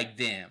look like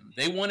them.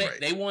 They want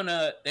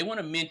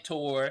to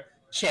mentor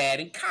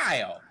Chad and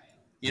Kyle,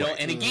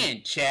 And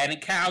again, Chad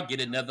and Kyle get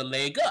another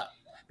leg up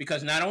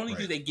because not only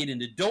do they get in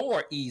the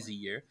door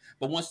easier,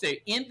 but once they're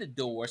in the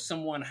door,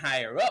 someone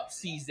higher up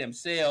sees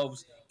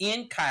themselves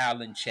in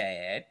Kyle and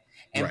Chad,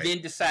 and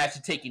then decides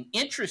to take an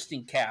interest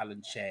in Kyle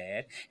and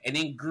Chad, and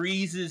then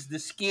greases the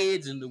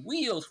skids and the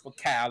wheels for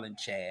Kyle and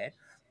Chad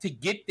to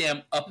get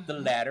them up the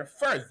ladder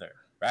further.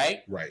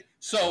 Right.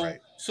 So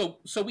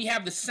we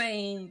have the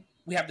same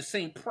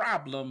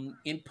problem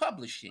in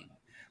publishing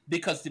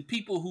because the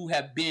people who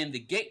have been the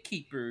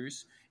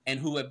gatekeepers and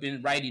who have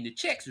been writing the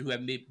checks, who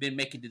have been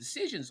making the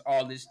decisions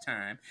all this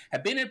time,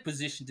 have been in a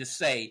position to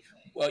say,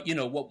 well,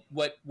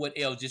 what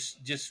Elle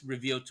just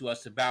revealed to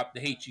us about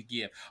The Hate U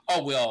Give.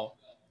 Oh well,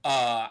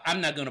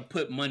 I'm not going to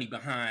put money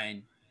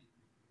behind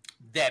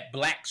that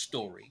black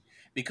story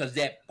because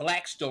that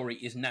black story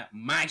is not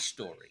my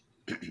story.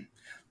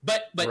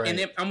 But and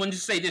then I'm going to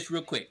say this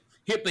real quick.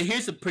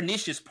 Here's the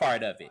pernicious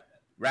part of it,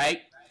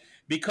 right?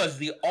 Because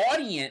the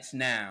audience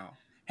now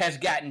has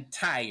gotten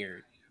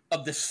tired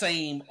of the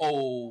same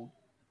old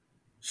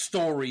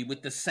story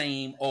with the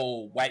same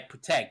old white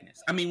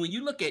protagonist. I mean, when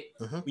you look at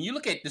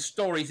the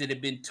stories that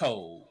have been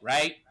told,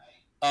 right?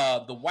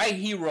 the white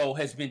hero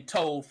has been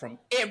told from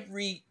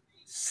every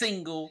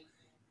single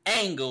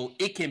angle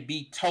it can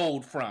be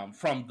told from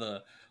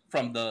the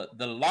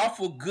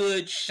lawful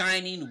good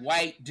shining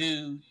white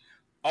dude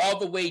all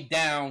the way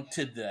down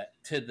to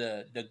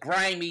the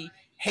grimy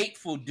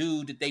hateful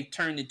dude that they've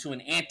turned into an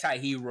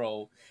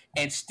anti-hero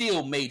and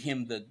still made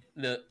him the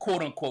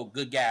quote unquote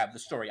good guy of the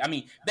story. I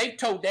mean, they've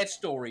told that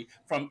story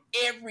from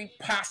every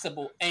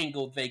possible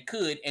angle they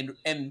could, and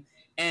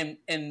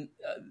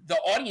the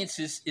audience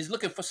is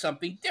looking for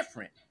something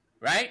different,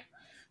 right?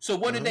 So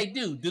what do they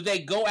do? Do they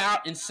go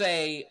out and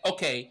say,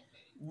 okay,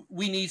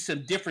 we need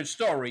some different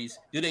stories?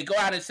 Do they go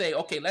out and say,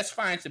 okay, let's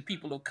find some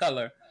people of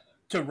color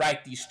to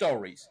write these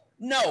stories?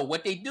 No,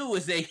 what they do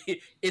is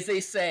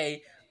they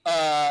say,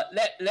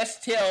 let's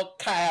tell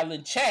Kyle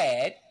and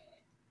Chad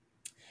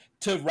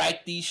to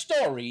write these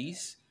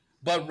stories,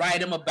 but write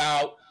them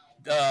about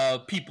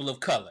people of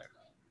color.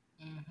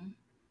 Mm-hmm.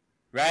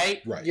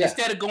 Right? Yeah.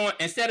 Instead of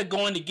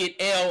going to get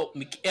L.L.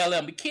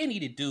 McKinney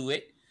to do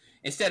it,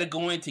 instead of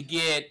going to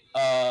get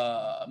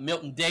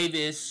Milton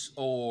Davis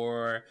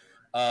or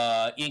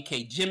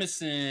N.K.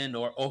 Jemisin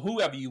or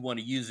whoever you want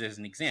to use as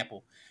an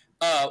example,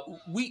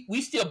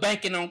 we still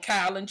banking on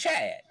Kyle and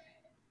Chad.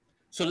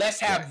 So let's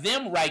have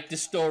them write the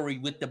story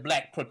with the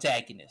black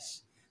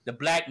protagonists, the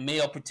black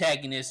male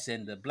protagonists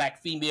and the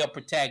black female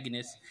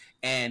protagonists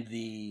and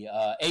the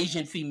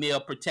Asian female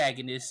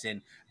protagonists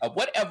and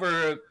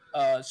whatever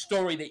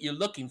story that you're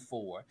looking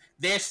for.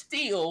 They're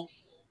still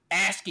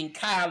asking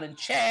Kyle and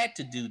Chad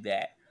to do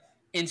that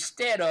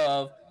instead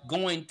of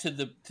going to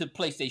the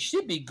place they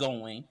should be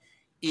going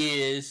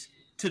is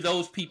to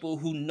those people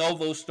who know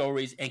those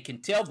stories and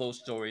can tell those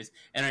stories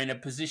and are in a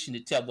position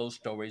to tell those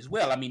stories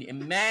well. I mean,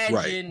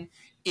 imagine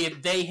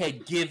if they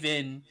had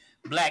given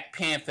Black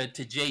Panther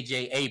to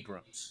J.J.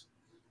 Abrams.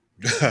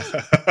 I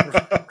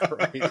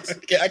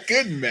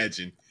couldn't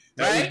imagine.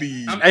 That would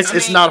be.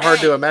 It's not hard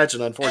to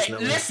imagine,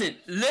 unfortunately.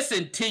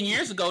 Listen. 10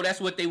 years ago, that's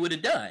what they would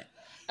have done.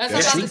 That's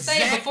what I was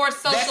saying. Before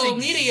social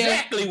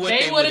media, they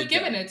would have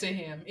given it to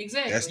him.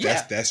 Exactly. That's true.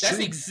 That's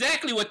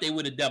exactly what they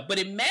would have done. But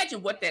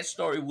imagine what that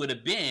story would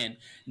have been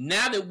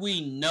now that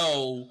we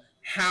know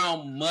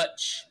how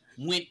much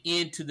went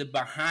into the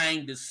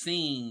behind the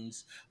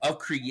scenes of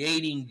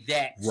creating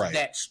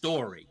that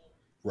story.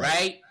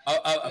 Right?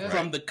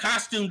 From the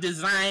costume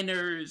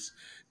designers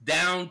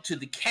down to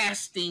the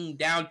casting,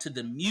 down to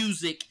the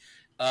music,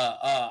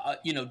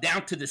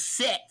 down to the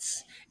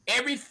sets.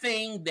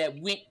 Everything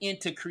that went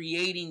into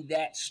creating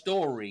that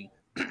story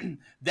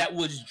that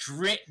was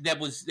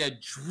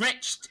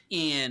drenched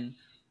in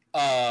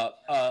our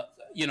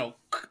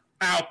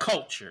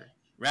culture,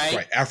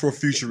 right?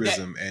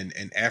 Afrofuturism and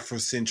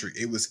Afrocentric.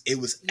 It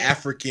was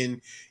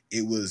African.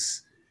 It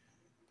was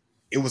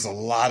a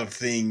lot of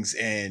things,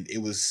 and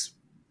it was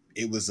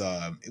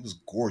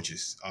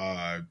gorgeous.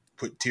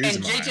 Put tears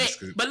in my eyes.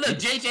 But look,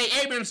 J.J.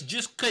 Abrams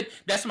just could.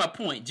 That's my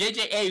point.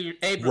 J.J.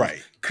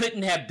 Abrams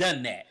couldn't have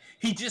done that.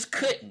 He just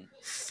couldn't.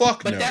 No.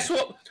 That's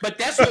what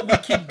we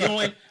keep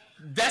doing.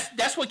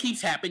 That's what keeps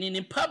happening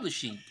in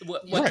publishing.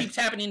 What keeps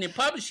happening in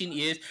publishing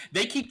is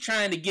they keep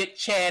trying to get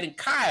Chad and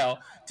Kyle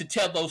to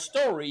tell those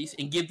stories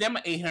and give them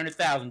an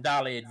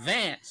 $800,000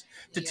 advance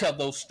to tell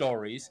those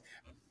stories,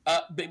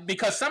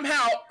 because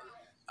somehow,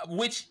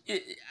 which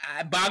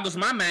boggles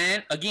my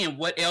mind. Again,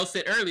 what Elle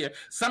said earlier.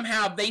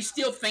 Somehow they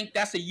still think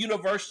that's a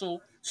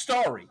universal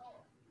story.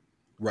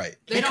 Right.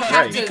 Because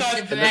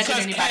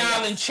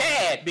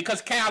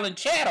Kyle and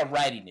Chad are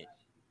writing it.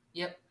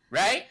 Yep.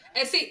 Right.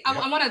 And see,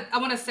 I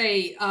want to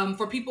say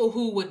for people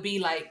who would be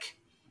like,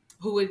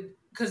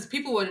 because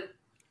people would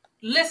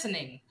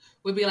listening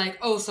would be like,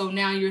 oh, so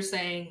now you're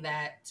saying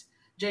that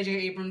J.J.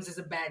 Abrams is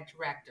a bad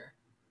director?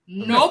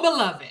 No,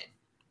 beloved,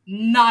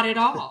 not at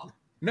all.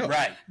 No.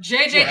 Right.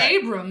 J.J.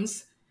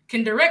 Abrams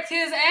can direct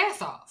his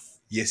ass off.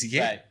 Yes, he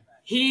can. Right.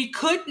 He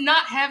could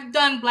not have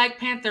done Black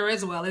Panther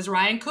as well as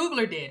Ryan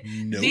Coogler did.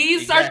 Nope.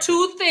 These are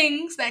two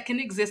things that can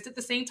exist at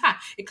the same time.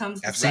 It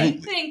comes the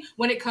same thing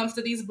when it comes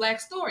to these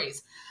black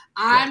stories.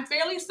 I'm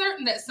fairly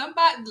certain that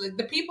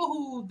the people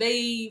who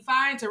they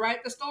find to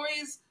write the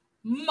stories,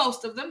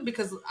 most of them,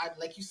 because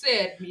like you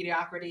said,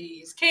 mediocrity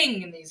is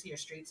king in these here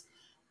streets.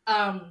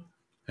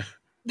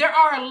 There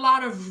are a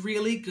lot of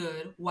really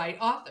good white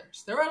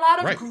authors. There are a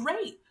lot of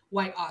great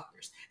white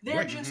authors.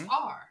 There just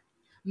are.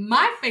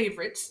 My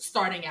favorites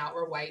starting out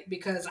were white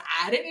because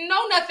I didn't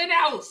know nothing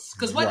else.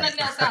 Because wasn't nothing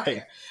else out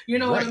there. You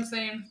know what I'm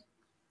saying?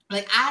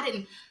 Like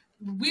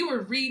we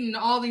were reading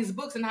all these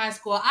books in high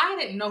school. I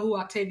didn't know who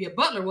Octavia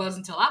Butler was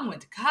until I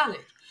went to college.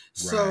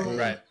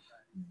 So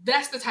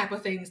that's the type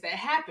of things that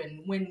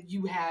happen when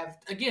you have,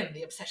 again,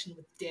 the obsession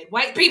with dead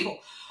white people.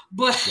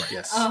 But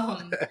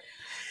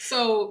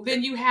so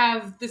then you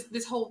have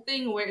this whole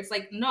thing where it's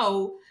like,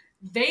 no,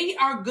 they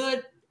are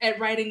good at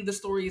writing the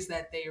stories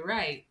that they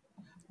write.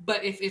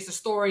 But if it's a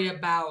story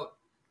about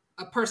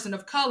a person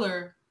of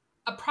color,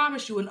 I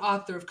promise you an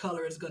author of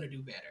color is going to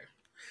do better.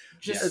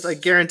 Just it's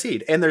like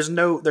guaranteed, and there's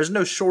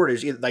no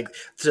shortage either. Like,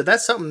 so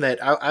that's something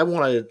that I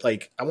want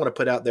to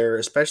put out there,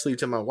 especially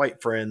to my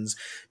white friends,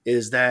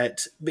 is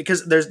that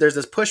because there's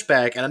this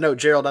pushback, and I know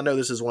Gerald, I know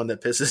this is one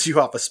that pisses you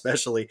off,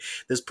 especially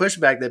this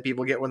pushback that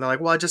people get when they're like,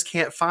 well, I just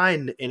can't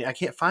find any, I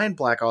can't find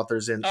black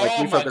authors in, like,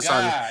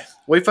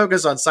 we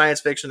focus on science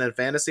fiction and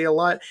fantasy a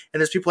lot, and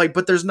there's people like,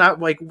 but there's not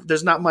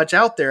much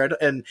out there,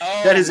 and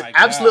that is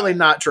absolutely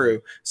not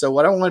true. So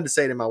what I wanted to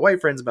say to my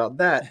white friends about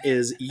that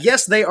is,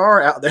 yes, they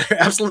are out there,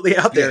 absolutely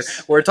out there.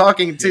 Yes. We're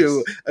talking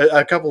to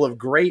a couple of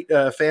great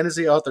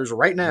fantasy authors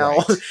right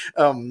now,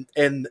 right.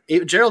 And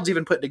Gerald's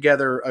even put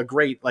together a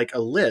great, like, a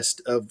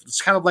list of,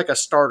 it's kind of like a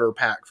starter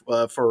pack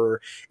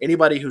for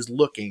anybody who's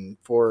looking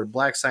for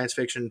black science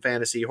fiction,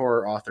 fantasy,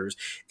 horror authors.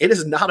 It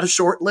is not a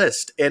short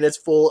list, and it's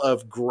full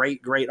of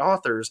great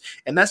authors,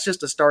 and that's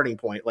just a starting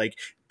point. Like,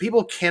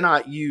 people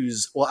cannot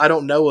use, well, I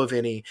don't know of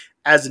any,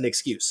 as an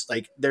excuse.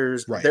 Like, there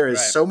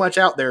is so much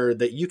out there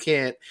that you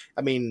can't,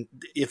 I mean,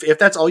 if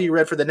that's all you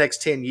read for the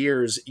next 10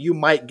 years, you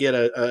might get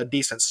a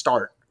decent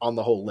start on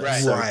the whole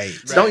list.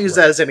 So don't use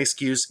that as an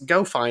excuse.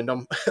 Go find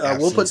them.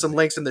 We'll put some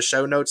links in the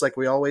show notes like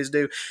we always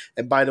do.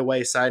 And by the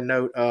way, side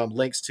note,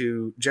 links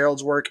to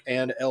Gerald's work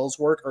and Elle's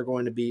work are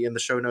going to be in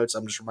the show notes.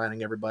 I'm just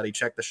reminding everybody,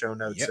 check the show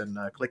notes and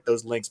click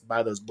those links,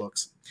 buy those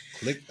books.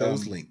 Click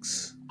those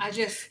links.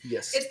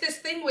 It's this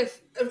thing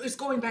with, it's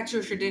going back to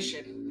a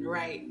tradition,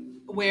 right?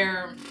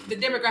 Where the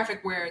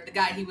demographic, where the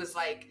guy, he was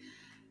like,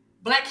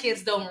 black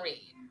kids don't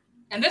read.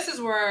 And this is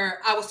where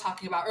I was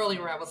talking about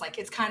earlier, where I was like,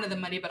 it's kind of the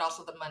money, but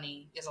also the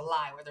money is a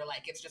lie, where they're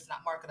like, it's just not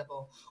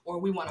marketable, or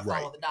we want to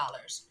follow the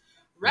dollars.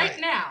 Right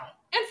now,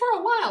 and for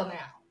a while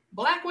now,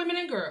 black women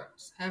and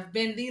girls have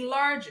been the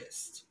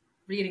largest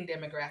reading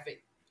demographic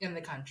in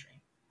the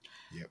country.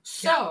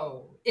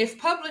 So if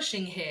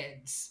publishing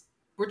heads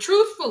were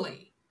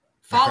truthfully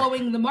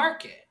following the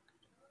market,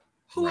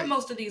 who would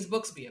most of these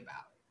books be about?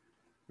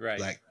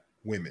 Black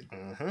women.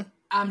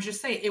 I'm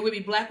just saying, it would be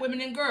black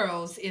women and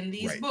girls in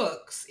these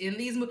books, in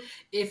these.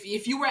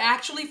 If you were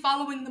actually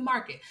following the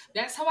market,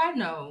 that's how I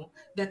know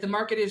that the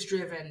market is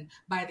driven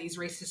by these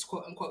racist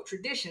quote unquote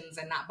traditions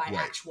and not by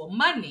actual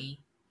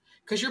money,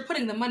 because you're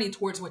putting the money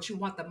towards what you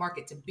want the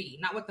market to be,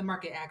 not what the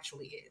market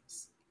actually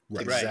is.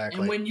 Exactly.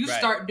 And when you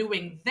start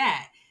doing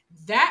that,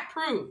 that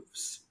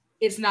proves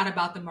it's not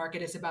about the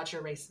market; it's about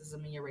your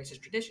racism and your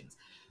racist traditions.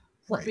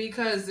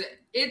 Because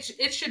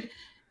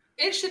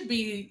it should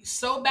be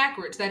so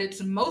backwards that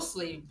it's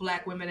mostly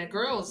black women and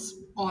girls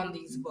on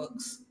these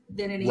books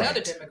than any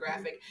other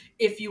demographic,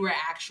 if you were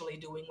actually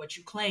doing what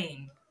you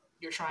claim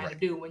you're trying to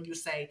do when you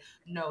say,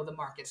 no, the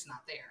market's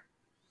not there.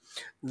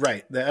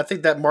 Right. I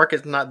think that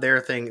market's not there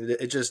thing,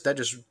 that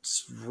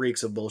just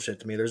reeks of bullshit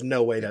to me. There's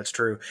no way that's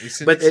true.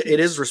 But it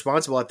is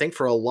responsible, I think,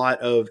 for a lot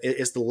of,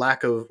 it's the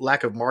lack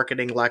of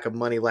marketing, lack of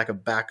money, lack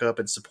of backup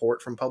and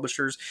support from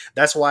publishers.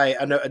 That's why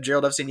I know,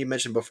 Gerald, I've seen you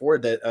mention before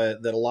that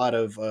that a lot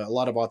of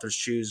authors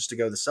choose to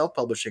go the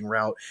self-publishing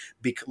route,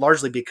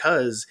 largely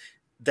because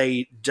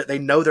they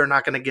know they're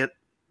not going to get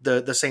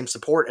the same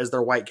support as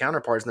their white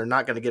counterparts, and they're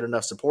not going to get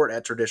enough support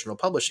at traditional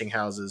publishing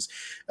houses.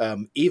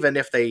 Even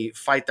if they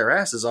fight their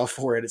asses off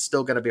for it, it's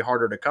still going to be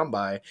harder to come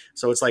by.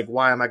 So it's like,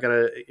 why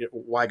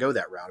go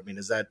that route? I mean,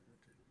 is that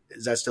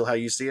still how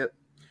you see it?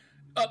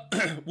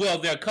 Well,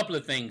 there are a couple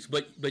of things,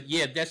 but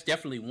yeah, that's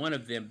definitely one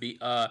of them.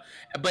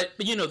 But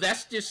you know,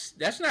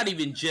 that's not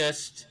even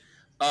just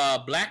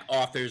black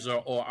authors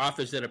or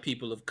authors that are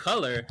people of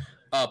color.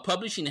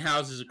 Publishing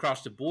houses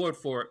across the board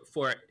for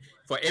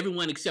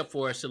everyone except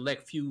for a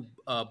select few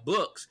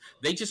books,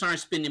 they just aren't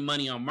spending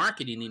money on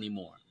marketing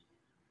anymore.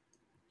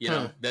 You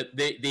know,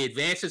 the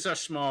advances are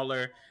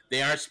smaller.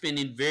 They aren't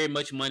spending very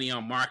much money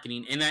on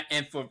marketing.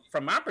 And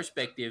from my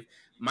perspective,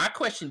 my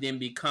question then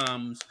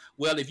becomes,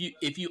 well, if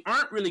you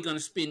aren't really going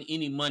to spend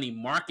any money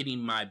marketing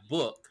my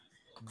book,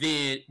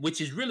 then, which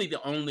is really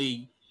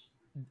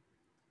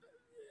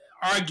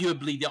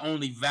arguably the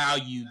only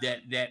value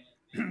that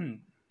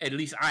at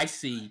least I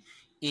see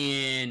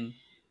in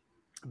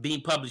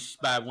being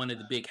published by one of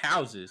the big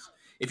houses.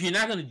 If you're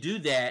not going to do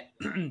that,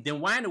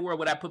 then why in the world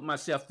would I put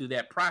myself through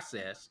that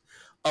process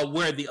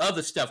where the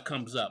other stuff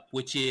comes up,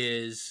 which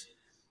is,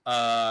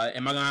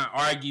 am I going to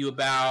argue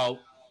about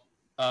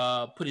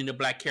putting a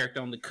black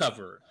character on the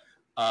cover?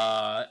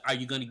 Are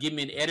you going to give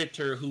me an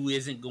editor who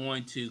isn't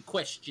going to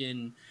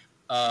question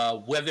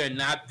whether or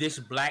not this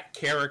black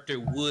character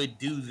would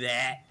do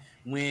that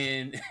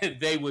when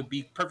they would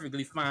be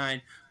perfectly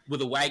fine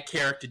with a white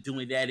character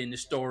doing that in the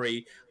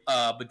story?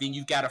 But then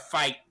you've got to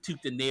fight tooth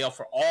and nail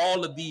for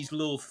all of these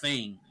little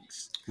things,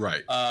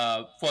 right?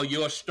 For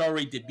your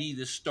story to be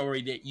the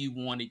story that you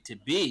want it to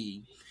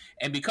be.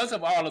 And because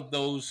of all of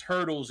those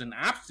hurdles and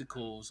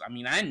obstacles, I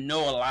mean, I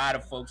know a lot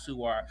of folks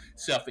who are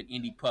self and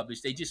indie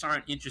published. They just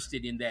aren't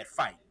interested in that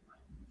fight,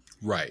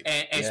 right?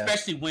 And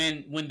especially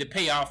when the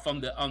payoff on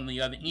the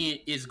other end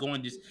is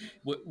going to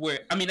where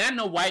I mean, I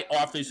know white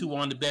authors who are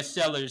on the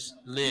bestsellers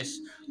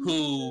list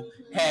who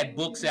had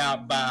books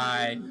out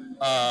by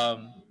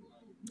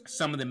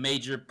some of the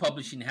major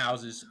publishing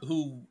houses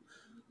who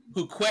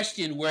who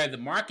questioned where the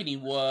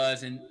marketing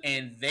was,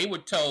 and they were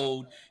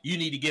told you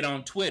need to get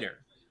on Twitter.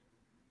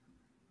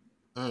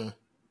 Mm.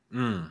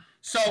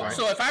 So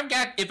if I've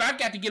got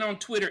to get on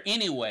Twitter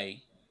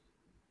anyway,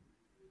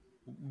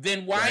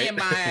 then why am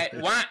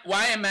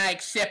I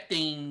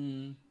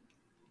accepting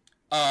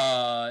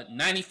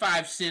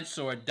 95 cents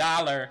or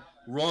 $1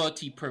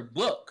 royalty per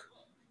book,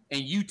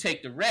 and you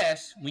take the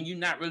rest when you're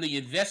not really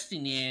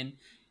investing in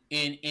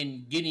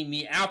getting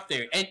me out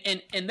there?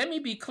 And let me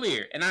be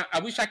clear, and I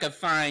wish I could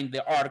find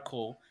the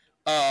article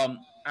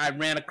I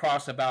ran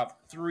across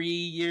about 3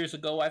 years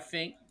ago, I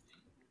think,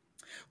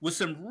 with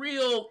some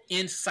real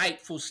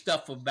insightful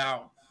stuff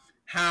about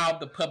how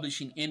the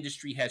publishing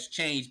industry has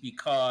changed,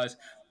 because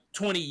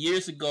 20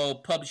 years ago,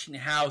 publishing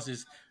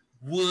houses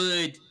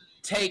would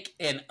take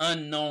an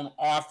unknown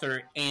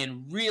author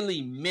and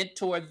really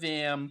mentor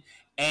them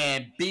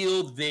and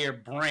build their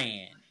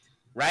brand,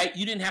 right?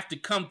 You didn't have to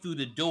come through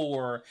the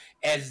door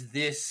as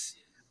this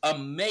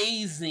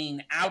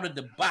amazing, out of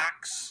the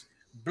box,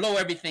 blow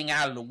everything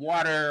out of the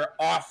water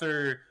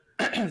author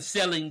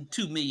selling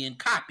 2 million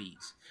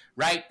copies,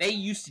 right? They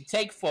used to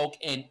take folk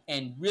and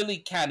really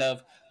kind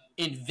of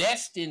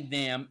invest in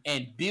them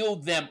and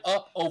build them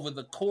up over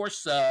the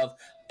course of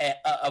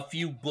a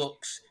few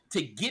books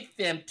to get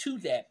them to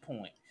that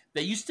point.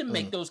 They used to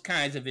make those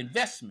kinds of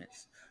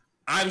investments.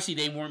 Obviously,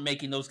 they weren't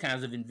making those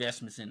kinds of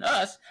investments in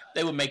us.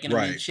 They were making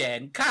them in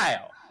Chad and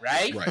Kyle,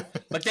 right?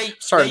 But they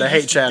started to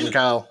hate Chad and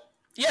Kyle.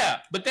 Yeah,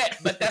 but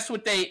that's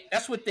what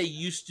they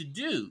used to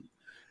do.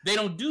 They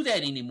don't do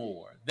that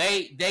anymore.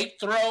 They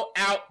throw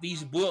out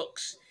these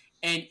books,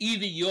 and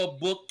either your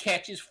book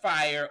catches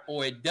fire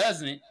or it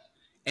doesn't,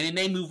 and then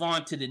they move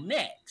on to the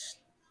next.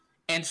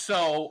 And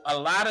so a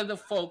lot of the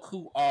folk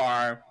who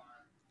are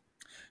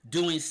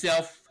doing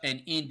self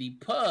and indie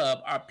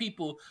pub are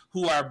people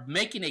who are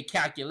making a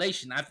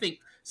calculation. I think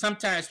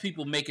sometimes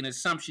people make an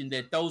assumption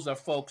that those are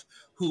folks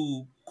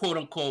who, quote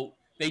unquote,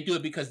 they do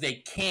it because they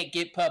can't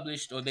get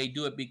published, or they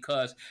do it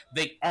because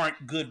they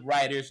aren't good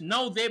writers.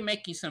 No, they're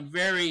making some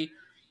very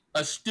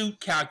astute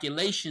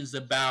calculations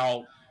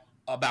about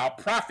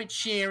profit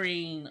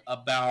sharing,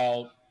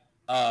 about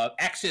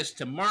access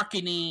to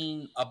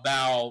marketing,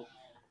 about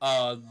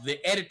the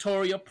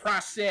editorial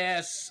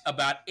process,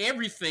 about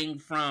everything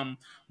from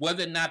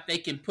whether or not they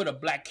can put a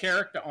black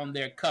character on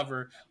their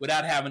cover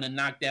without having a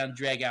knockdown,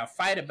 drag out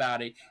fight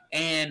about it,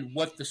 and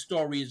what the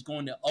story is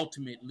going to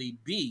ultimately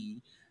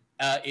be.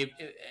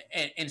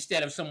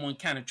 Instead of someone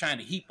kind of trying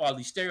to heap all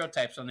these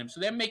stereotypes on them.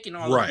 So they're making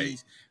all of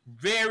these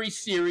very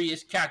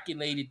serious,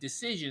 calculated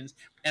decisions.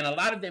 And a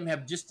lot of them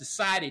have just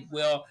decided,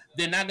 well,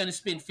 they're not going to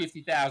spend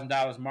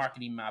 $50,000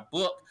 marketing my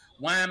book.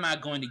 Why am I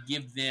going to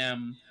give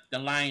them the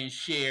lion's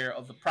share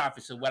of the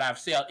profits of what I've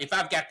sold? If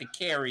I've got to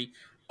carry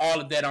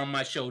all of that on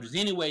my shoulders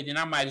anyway, then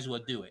I might as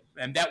well do it.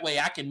 And that way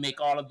I can make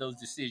all of those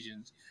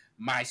decisions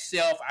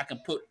myself. I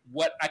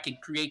can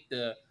create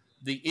the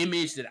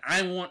image that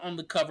I want on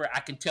the cover. I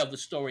can tell the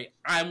story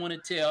I want to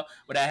tell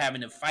without having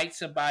to fight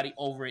somebody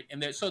over it.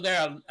 And there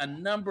are a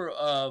number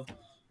of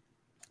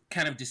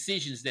kind of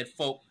decisions that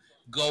folk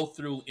go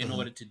through in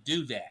order to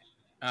do that.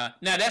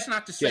 Now, that's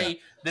not to say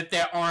that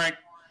there aren't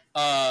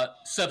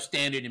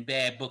substandard and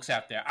bad books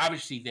out there.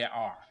 Obviously, there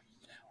are.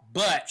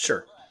 But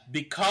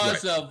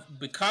because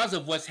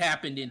of what's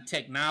happened in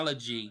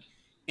technology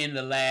in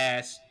the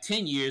last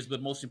 10 years,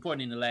 but most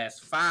importantly in the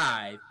last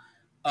 5,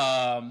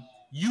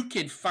 you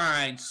can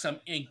find some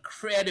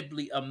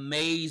incredibly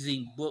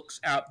amazing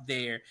books out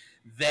there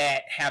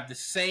that have the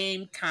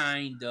same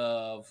kind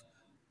of,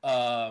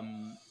 well,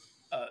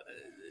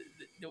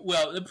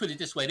 let me put it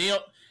this way.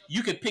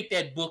 You can pick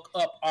that book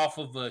up off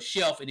of a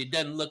shelf and it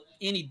doesn't look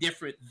any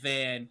different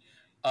than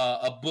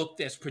a book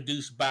that's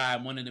produced by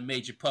one of the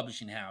major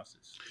publishing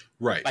houses.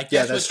 Right. Like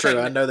that's true.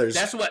 I know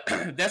that's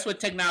what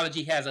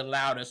technology has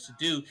allowed us to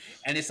do,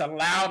 and it's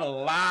allowed a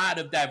lot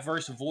of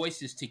diverse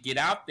voices to get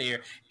out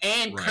there.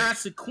 And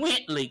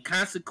consequently,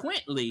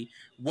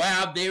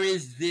 while there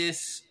is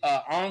this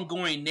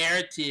ongoing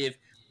narrative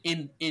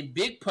in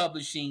big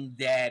publishing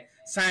that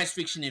science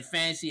fiction and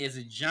fantasy as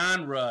a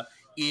genre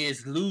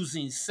is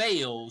losing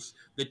sales,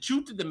 the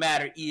truth of the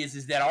matter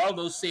is that all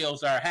those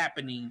sales are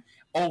happening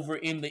over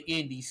in the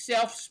indie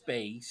self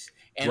space,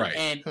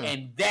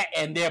 and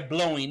they're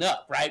blowing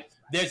up, right?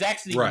 There's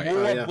actually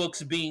more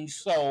books being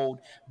sold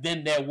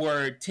than there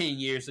were 10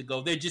 years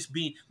ago. They're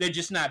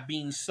just not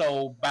being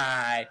sold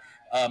by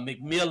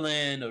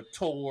Macmillan or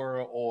Tor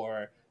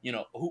or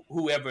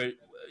whoever,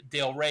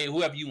 Del Rey,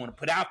 whoever you want to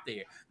put out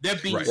there. They're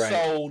being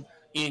sold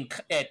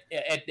at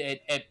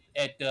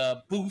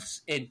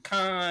booths and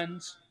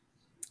cons.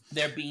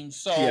 They're being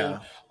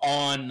sold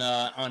on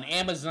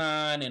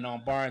Amazon and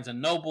on Barnes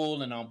and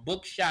Noble and on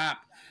Bookshop.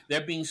 They're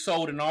being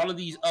sold in all of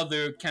these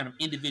other kind of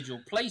individual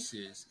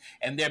places,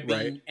 and they're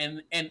being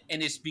and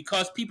it's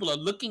because people are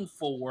looking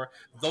for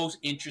those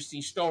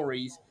interesting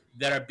stories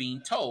that are being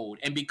told.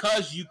 And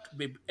because you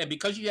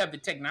have the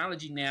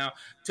technology now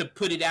to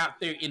put it out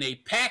there in a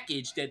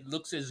package that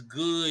looks as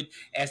good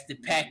as the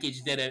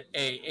package that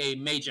a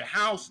major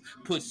house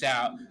puts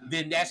out,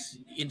 then that's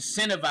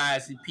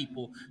incentivizing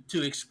people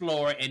to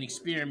explore and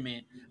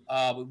experiment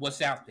with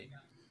what's out there.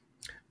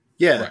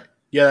 Yeah. Right.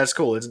 Yeah, that's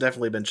cool. It's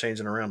definitely been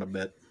changing around a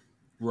bit.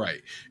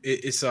 Right.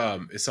 It's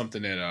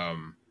something that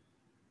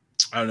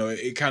I don't know.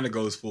 It kind of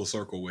goes full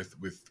circle with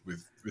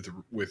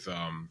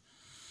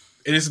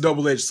and it's a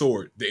double-edged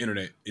sword, the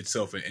internet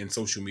itself and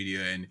social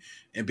media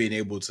and being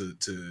able to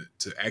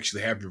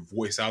actually have your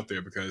voice out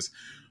there, because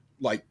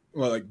like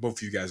both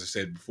of you guys have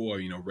said before,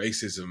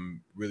 racism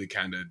really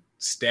kind of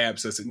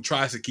stabs us and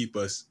tries to keep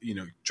us,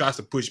 tries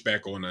to push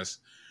back on us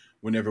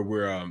whenever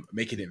we're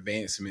making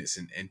advancements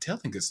and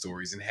telling good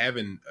stories and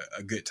having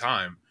a good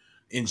time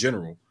in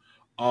general.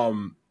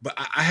 But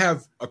I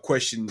have a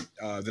question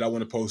that I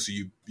want to pose to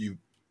you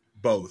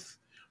both,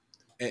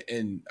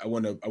 and I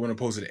want to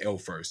pose it to Elle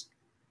first.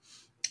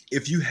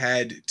 If you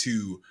had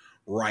to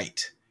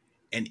write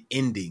an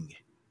ending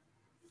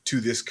to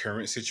this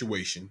current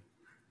situation,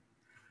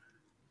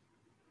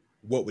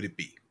 what would it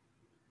be?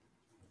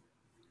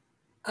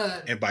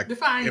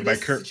 Define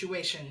this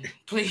situation,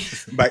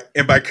 please.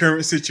 By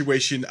current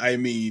situation, I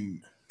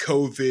mean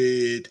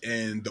COVID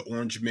and the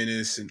Orange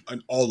Menace and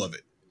all of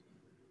it.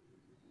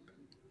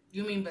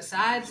 You mean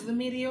besides the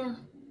meteor?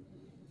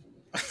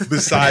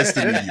 Besides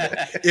the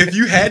meteor, if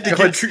you had to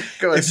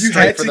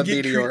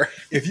meteor,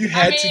 if you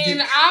had to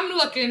get, I'm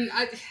looking.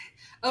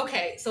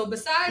 Okay, so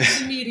besides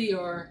the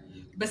meteor,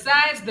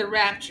 besides the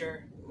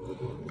rapture,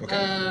 jeez,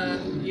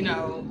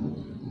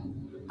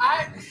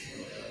 I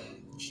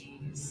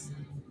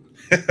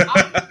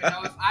don't even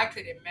know if I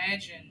could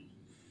imagine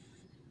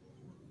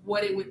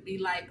what it would be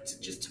like to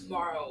just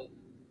tomorrow.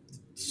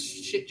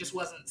 Shit just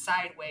wasn't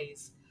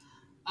sideways.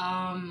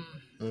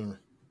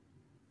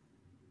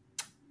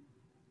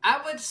 I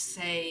would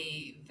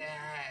say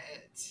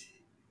that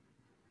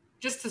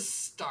just to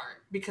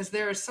start, because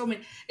there are so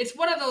many, it's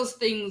one of those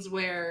things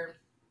where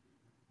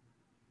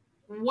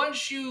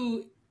once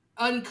you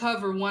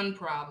uncover one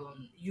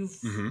problem, you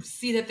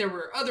see that there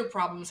were other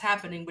problems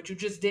happening, but you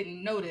just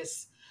didn't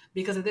notice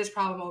because of this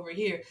problem over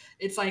here.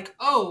 It's like,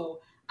 oh,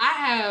 I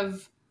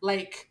have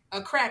like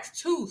a cracked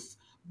tooth,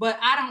 but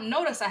I don't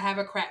notice I have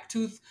a cracked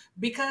tooth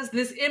because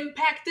this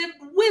impacted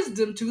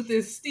wisdom tooth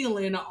is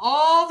stealing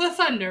all the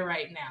thunder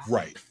right now.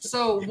 Right.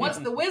 So once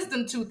the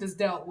wisdom tooth is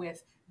dealt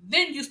with,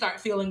 then you start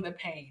feeling the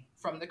pain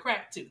from the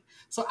cracked tooth.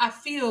 So I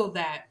feel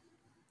that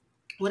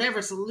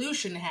whatever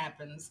solution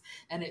happens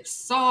and it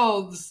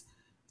solves,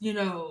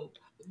 the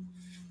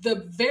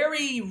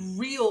very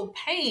real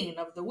pain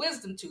of the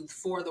wisdom tooth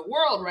for the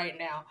world right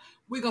now,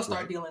 we're going to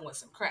start dealing with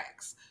some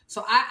cracks.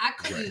 So I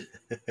couldn't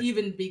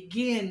even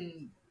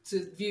begin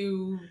to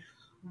view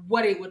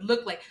what it would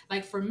look like.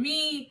 Like for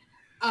me,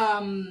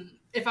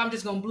 if I'm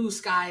just going to blue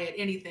sky it,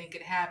 anything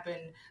could happen.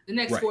 The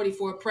next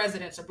 44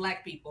 presidents are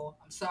black people.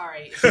 I'm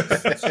sorry.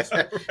 It's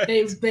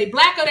just, they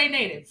black or they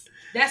native.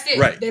 That's it.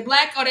 Right. They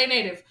black or they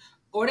native.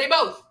 Or they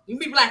both. You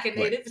can be black and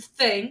native. It's a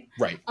thing.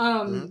 Right.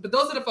 But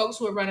those are the folks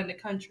who are running the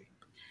country.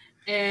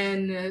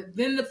 And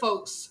then the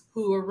folks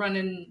who are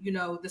running,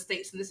 the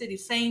states and the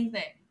cities, same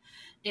thing.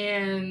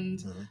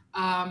 And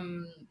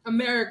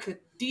America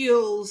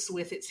deals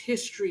with its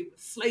history with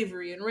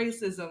slavery and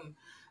racism.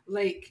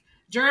 Like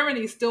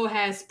Germany still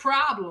has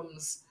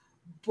problems,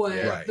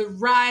 but the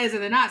rise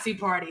of the Nazi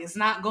Party is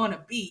not going to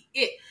be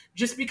it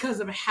just because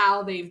of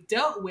how they've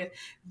dealt with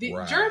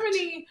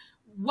Germany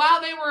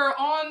while they were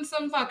on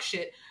some fuck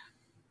shit.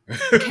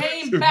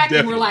 Came back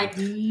and were like,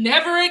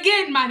 never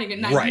again, my nigga.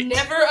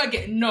 Never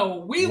again.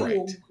 No, we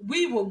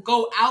will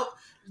go out.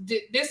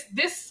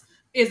 This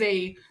is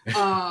a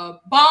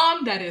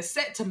bomb that is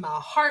set to my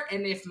heart,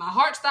 and if my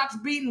heart stops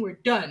beating, we're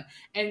done.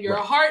 And your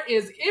heart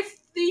is, if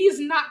these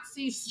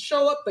Nazis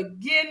show up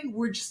again,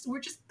 we're just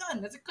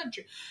done as a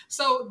country.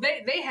 So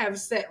they have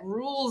set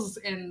rules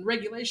and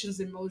regulations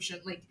in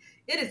motion. Like,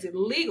 it is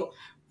illegal.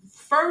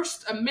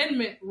 First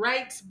Amendment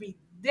rights be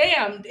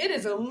damned. It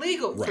is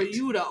illegal for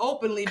you to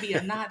openly be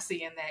a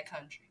Nazi in that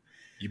country.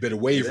 You better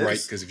wave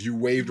because if you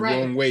wave the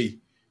wrong way,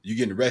 you're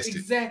getting arrested.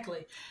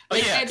 Exactly. Oh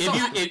yeah.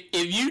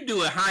 If you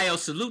do a Ohio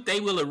salute, they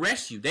will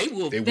arrest you. They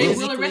will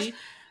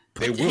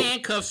put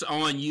handcuffs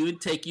on you and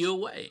take you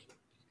away.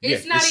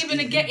 It's not even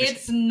a game.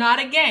 It's not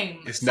a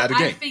game. It's not a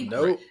game. I think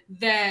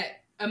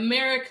that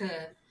America,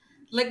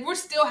 like, we're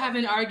still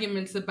having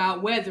arguments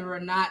about whether or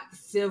not the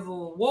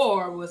Civil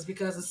War was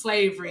because of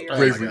slavery or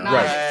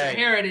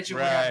heritage or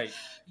whatever.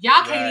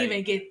 Y'all can't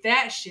even get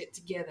that shit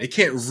together. They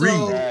can't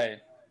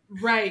read.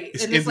 Right.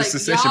 It's and it's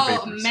like,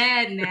 y'all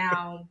mad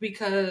now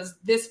because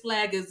this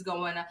flag is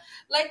going up.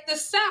 Like the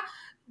South,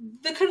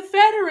 the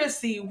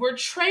Confederacy were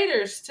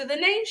traitors to the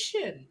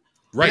nation.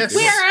 Right. Yes.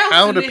 Where else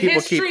how do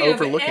people keep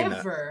overlooking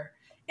that?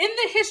 In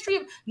the history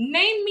of,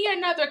 name me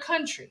another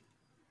country.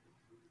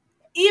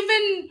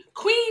 Even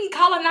Queen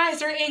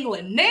colonizer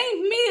England.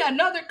 Name me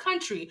another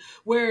country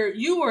where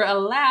you were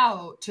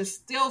allowed to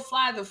still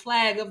fly the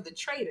flag of the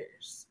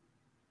traitors.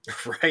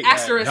 Right.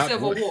 After a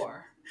civil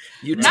war.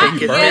 You not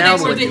take it yeah, down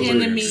they were when the you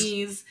enemies.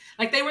 lose.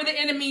 Like they were the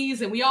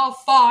enemies, and we all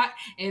fought,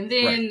 and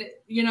then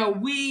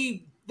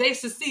they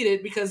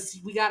seceded because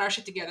we got our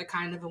shit together,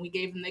 kind of, and we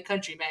gave them their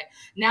country back.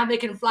 Now they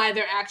can fly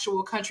their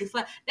actual country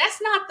flag.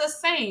 That's not the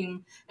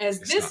same as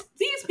this.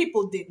 These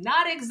people did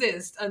not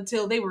exist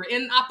until they were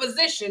in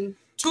opposition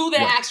to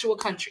their actual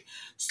country.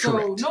 So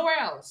Correct. Nowhere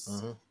else.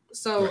 Mm-hmm.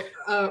 So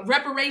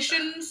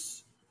reparations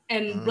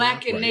and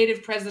Black and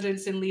Native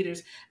presidents and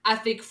leaders, I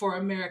think, for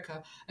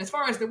America. As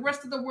far as the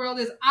rest of the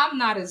world is, I'm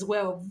not as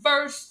well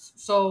versed,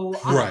 so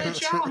I'll let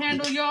y'all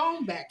handle your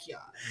own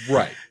backyard.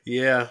 Right.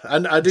 Yeah,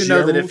 I do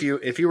know that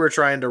if you were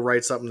trying to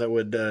write something that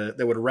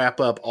would wrap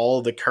up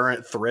all the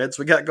current threads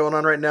we got going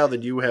on right now,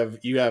 then you have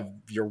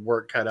your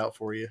work cut out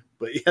for you.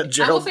 But yeah,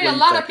 Gerald, I will say a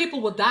lot of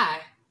people will die.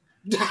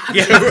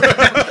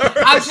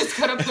 I'm just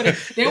gonna put it.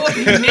 There will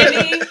be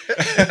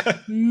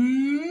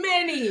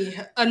many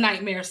a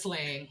nightmare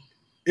slaying.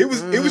 It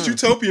was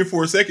utopian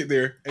for a second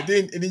there, and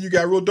then you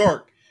got real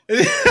dark. I'm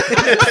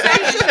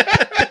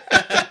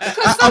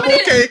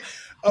okay.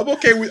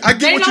 I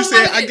get what you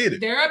said. I get it.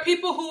 There are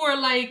people who are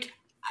like,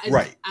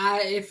 right.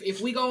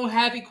 If we gonna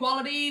have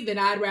equality, then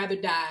I'd rather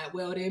die.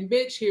 Well, then,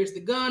 bitch, here's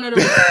the gun or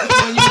the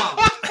one you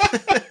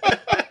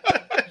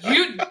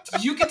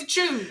want. You get to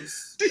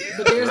choose,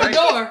 but there's the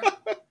door.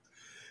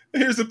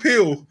 Here's a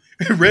pill.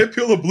 Red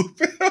pill or blue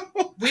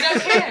pill? We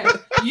don't care.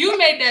 You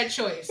made that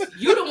choice.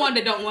 You the one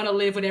that don't want to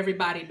live with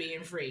everybody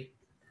being free.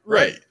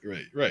 Right.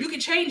 You can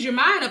change your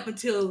mind up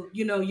until,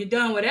 you're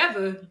done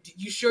whatever.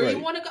 You sure you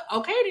want to go?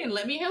 Okay, then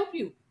let me help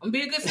you. I'm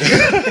be a good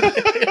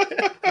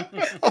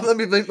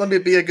let me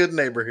be a good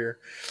neighbor here.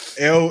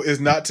 Elle is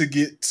not to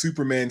get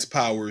Superman's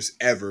powers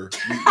ever.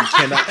 We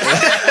cannot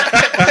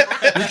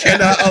we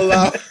cannot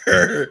allow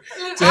her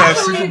to have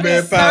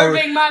Superman powers.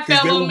 Serving my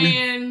fellow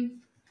man.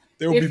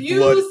 If you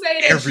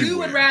say that everywhere. You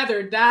would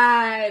rather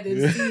die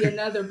than see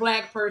another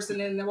Black person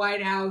in the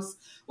White House,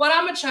 well,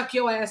 I'm gonna chuck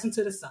your ass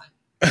into the sun.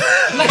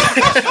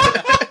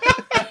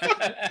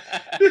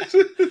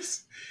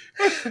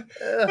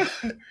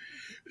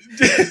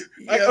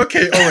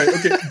 Okay, all right,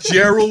 okay,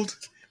 Gerald.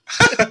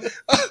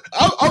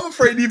 I'm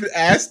afraid to even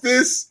ask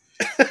this.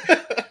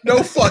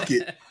 No, fuck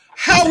it.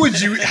 How would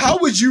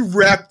you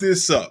wrap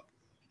this up?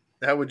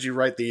 How would you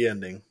write the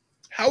ending?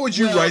 How would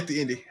you write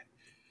the ending?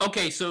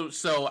 Okay, so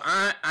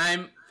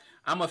I'm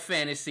a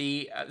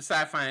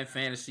sci-fi and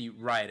fantasy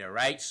writer,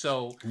 right?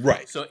 So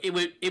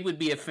it would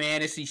be a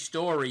fantasy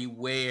story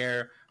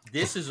where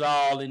this is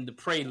all in the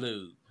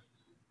prelude,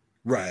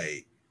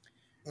 right?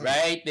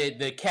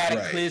 The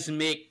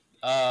cataclysmic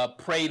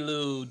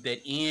prelude that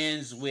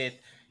ends with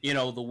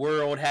the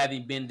world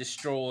having been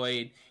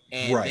destroyed,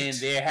 and then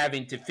they're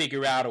having to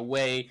figure out a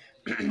way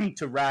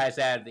to rise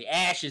out of the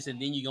ashes,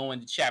 and then you go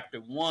into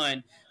chapter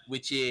 1.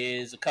 Which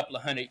is a couple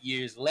of 100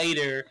 years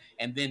later,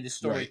 and then the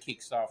story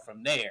kicks off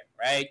from there,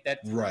 right?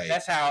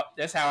 That's how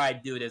I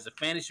do it as a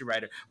fantasy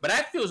writer. But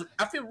I feel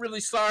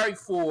really sorry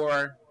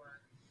for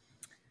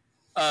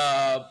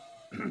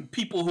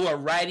people who are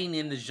writing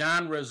in the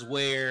genres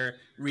where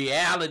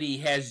reality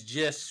has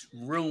just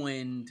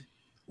ruined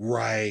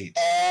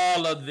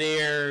all of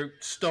their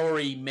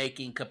story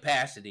making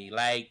capacity.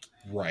 Like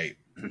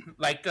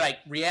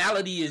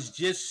reality is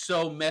just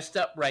so messed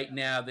up right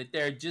now that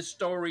there are just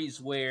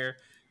stories where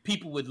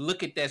people would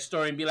look at that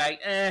story and be like,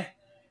 Right.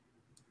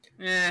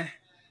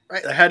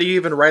 How do you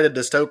even write a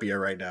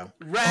dystopia right now?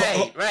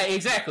 Right,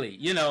 exactly.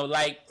 Some of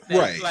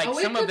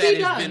that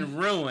has been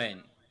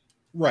ruined.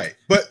 Right.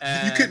 But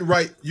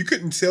you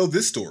couldn't sell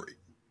this story.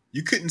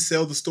 You couldn't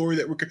sell the story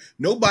that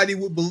nobody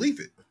would believe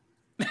it.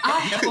 You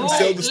couldn't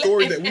sell the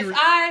story that we were.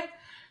 I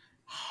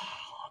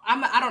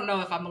don't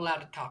know if I'm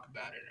allowed to talk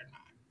about it.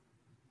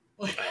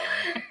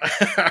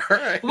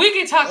 Right. We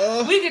can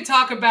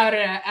talk about it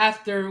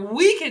after.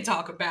 We can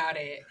talk about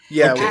it.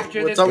 Yeah,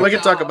 we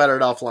can talk about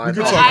it offline.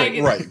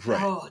 Right.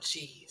 Oh,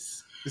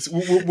 jeez.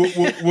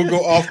 We'll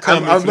go off.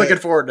 I'm looking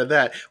forward to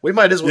that. We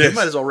might as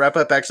well wrap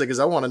up actually because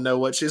I want to know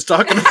what she's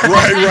talking about.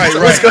 Right.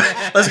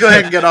 Let's go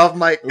ahead and get off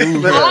mic. I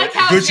like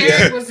how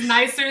Jared was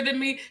nicer than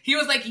me. He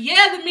was like,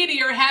 "Yeah, the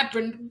meteor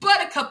happened,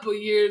 but a couple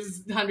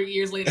years, 100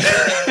 years later,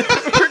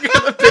 we're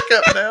gonna pick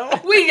up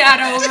now. We got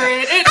over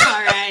it. It's all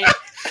right."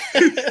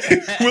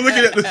 We're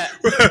looking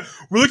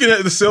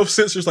at the self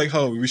censors like,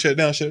 oh, we shut it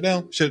down. Yeah,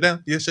 shut it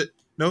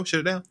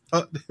down.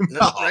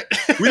 No. Right.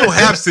 We don't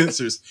have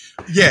censors.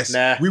 Yes,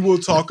 we will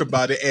talk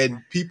about it,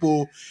 and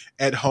people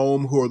at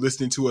home who are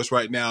listening to us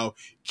right now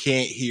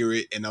can't hear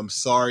it, and I'm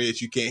sorry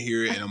that you can't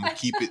hear it, and I'm gonna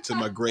keep it to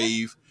my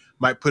grave.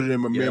 Might put it in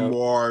my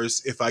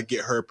memoirs if I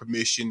get her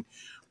permission,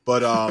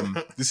 but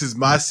this is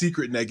my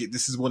secret nugget.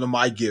 This is one of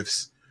my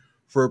gifts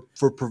for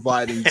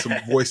providing some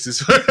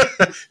voices.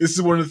 This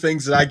is one of the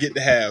things that I get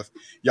to have.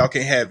 Y'all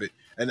can't have it.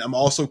 And I'm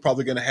also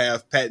probably going to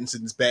have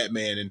Pattinson's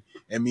Batman,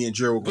 and me and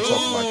Gerald will talk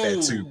about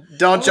that too.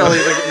 Don't y'all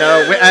even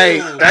hey,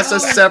 that's a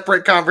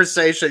separate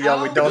conversation,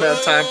 y'all. We don't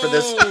have time for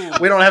this.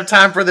 We don't have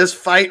time for this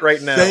fight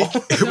right now.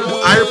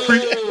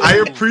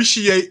 I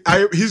appreciate.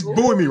 He's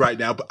booing me right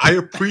now, but I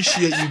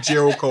appreciate you,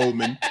 Gerald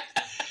Coleman.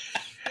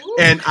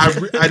 And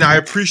I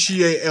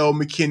appreciate Elle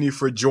McKinney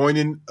for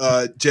joining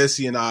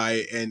Jesse and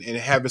I and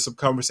having some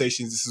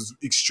conversations. This is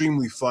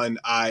extremely fun.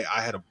 I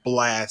had a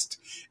blast,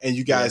 and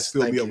you guys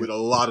filled me up with a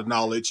lot of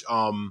knowledge.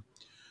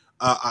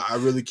 I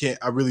really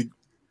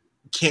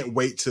can't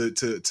wait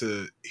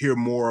to hear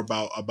more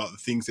about the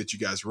things that you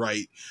guys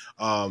write.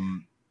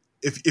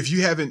 If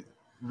you haven't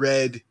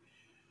read,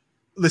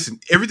 listen,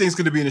 everything's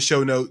going to be in the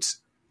show notes.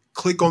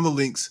 Click on the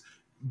links,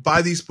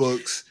 buy these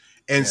books,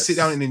 and sit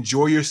down and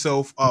enjoy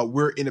yourself.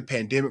 We're in a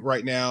pandemic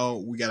right now.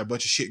 We got a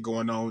bunch of shit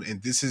going on,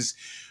 and this is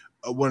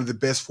one of the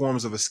best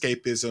forms of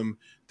escapism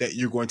that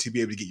you're going to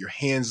be able to get your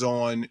hands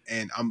on.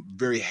 And I'm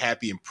very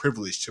happy and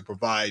privileged to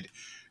provide,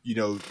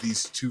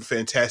 these two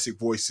fantastic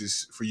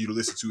voices for you to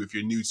listen to. If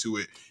you're new to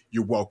it,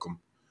 you're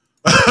welcome.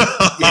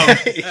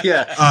 Jesse,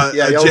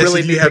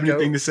 really do you have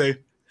anything to say?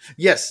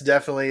 Yes,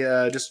 definitely.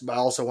 I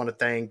also want to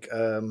thank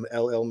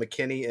L.L.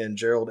 McKinney and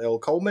Gerald L.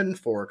 Coleman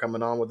for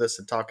coming on with us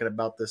and talking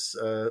about this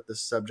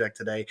subject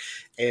today.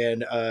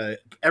 And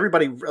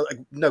everybody,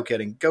 no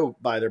kidding, go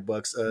buy their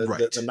books.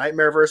 The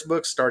Nightmareverse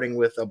books, starting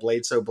with A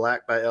Blade So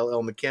Black by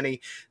L.L. McKinney.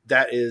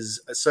 That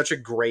is such a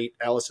great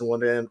Alice in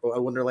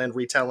Wonderland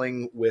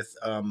retelling with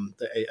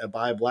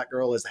by a black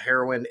girl as the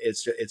heroine.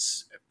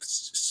 It's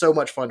so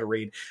much fun to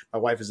read. My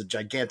wife is a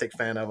gigantic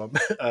fan of them.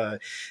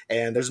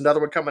 And there's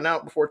another one coming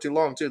out before too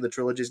long too. The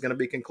trilogy is going to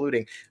be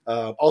concluding.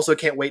 Also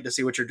can't wait to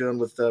see what you're doing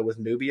with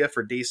Nubia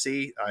for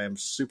DC. I am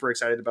super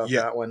excited about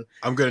that one.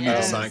 I'm going to need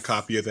a signed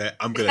copy of that.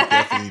 I'm going to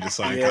definitely need a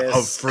signed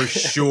copy for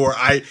sure.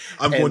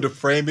 I'm going to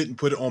frame it and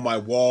put it on my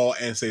wall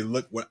and say,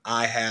 look what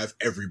I have,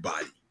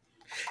 everybody.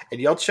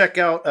 And y'all check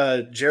out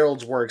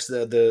Gerald's works.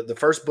 The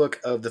first book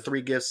of the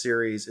 3 Gifts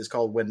series is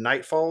called When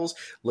Night Falls.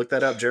 Look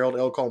that up, Gerald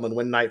L. Coleman,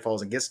 When Night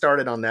Falls, and get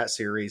started on that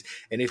series.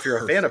 And if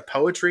you're a fan of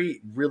poetry,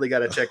 really got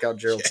to check out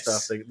Gerald's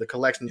stuff. The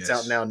collection that's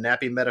out now,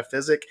 Nappy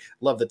Metaphysic.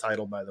 Love the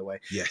title, by the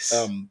way. Yes.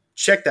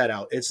 Check that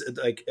out. It's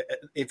like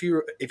if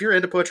you're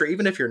into poetry,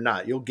 even if you're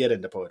not, you'll get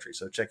into poetry.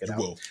 So check it out.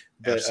 Will.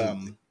 But,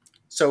 absolutely.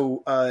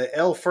 So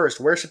Elle, first,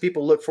 where should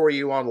people look for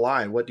you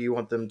online? What do you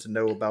want them to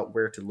know about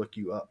where to look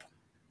you up?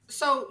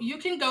 So you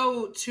can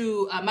go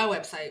to my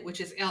website, which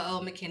is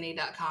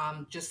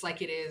llmckinney.com, just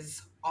like it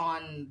is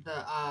on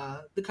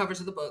the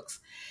covers of the books.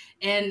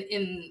 And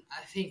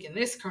I think in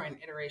this current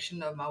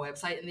iteration of my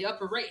website, in the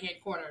upper right-hand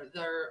corner,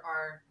 there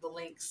are the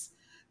links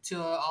to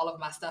all of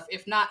my stuff.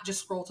 If not, just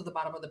scroll to the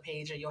bottom of the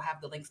page and you'll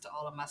have the links to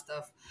all of my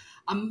stuff.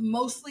 I'm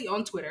mostly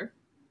on Twitter.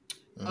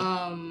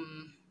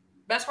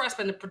 That's where I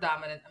spend the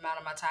predominant amount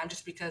of my time,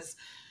 just because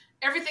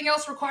everything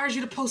else requires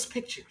you to post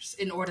pictures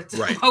in order to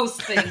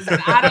post things.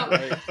 And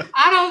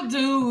I don't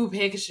do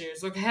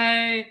pictures,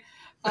 okay?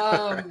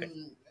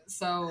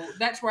 So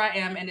that's where I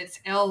am, and it's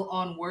Elle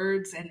on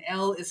Words, and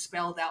Elle is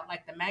spelled out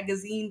like the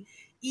magazine,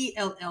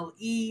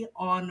 ELLE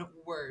on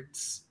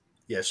Words.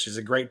 Yes, she's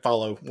a great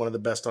follow, one of the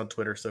best on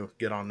Twitter, so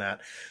get on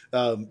that.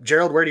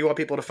 Gerald, where do you want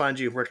people to find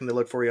you? Where can they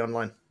look for you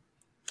online?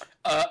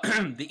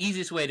 The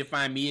easiest way to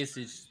find me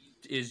is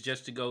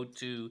just to go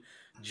to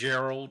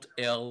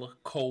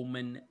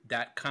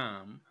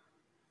GeraldLColeman.com,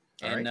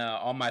 and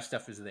all my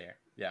stuff is there.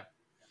 Yeah.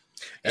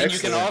 And Excellent. You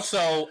can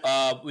also,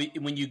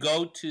 when you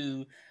go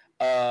to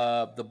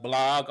the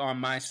blog on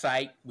my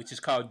site, which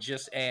is called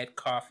Just Add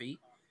Coffee,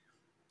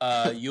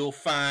 you'll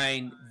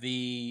find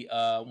the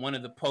one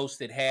of the posts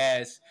that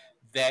has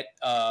that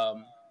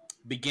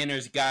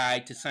beginner's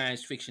guide to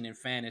science fiction and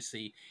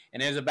fantasy.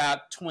 And there's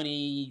about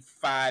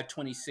 25,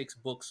 26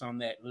 books on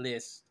that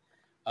list.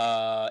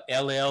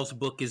 LL's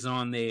book is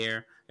on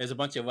there. There's a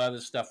bunch of other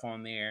stuff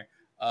on there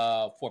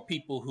for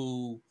people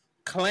who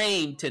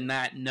claim to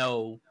not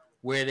know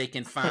where they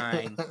can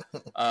find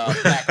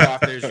black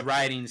authors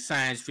writing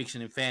science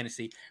fiction and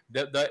fantasy.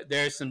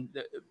 There's some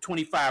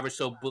 25 or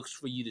so books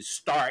for you to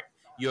start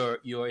your.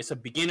 It's a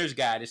beginner's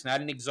guide. It's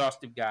not an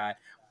exhaustive guide,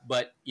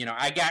 but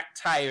I got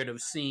tired of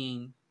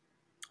seeing.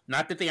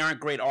 Not that they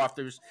aren't great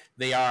authors,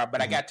 they are,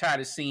 but I got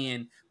tired of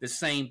seeing the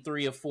same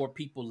 3 or 4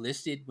 people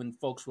listed when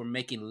folks were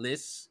making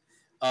lists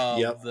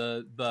of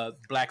the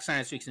black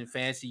science fiction and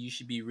fantasy you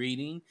should be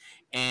reading.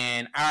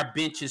 And our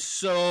bench is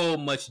so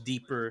much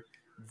deeper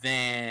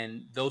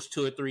than those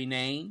 2 or 3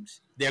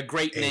 names. They're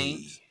great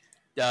names.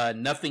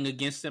 Nothing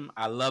against them.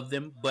 I love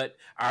them. But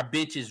our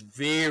bench is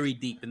very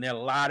deep. And there are a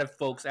lot of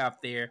folks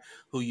out there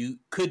who you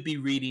could be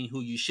reading,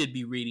 who you should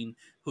be reading,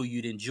 who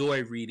you'd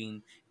enjoy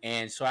reading.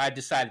 And so I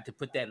decided to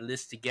put that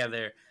list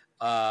together.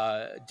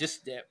 And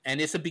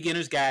it's a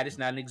beginner's guide. It's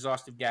not an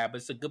exhaustive guide,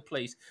 but it's a good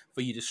place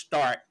for you to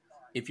start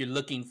if you're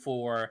looking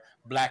for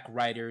black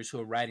writers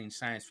who are writing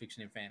science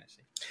fiction and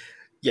fantasy.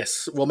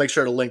 Yes, we'll make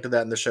sure to link to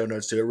that in the show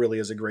notes too. It really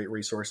is a great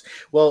resource.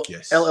 Well,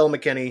 yes. LL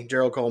McKinney,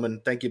 Gerald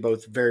Coleman, thank you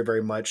both very,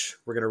 very much.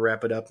 We're going to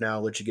wrap it up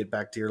now, let you get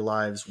back to your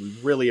lives. We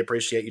really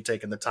appreciate you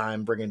taking the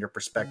time, bringing your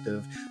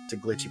perspective to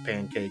Glitchy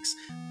Pancakes.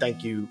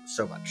 Thank you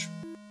so much.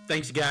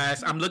 Thanks,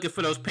 guys. I'm looking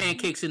for those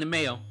pancakes in the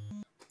mail.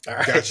 All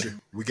right. Got you.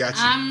 We got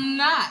you. I'm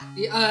not.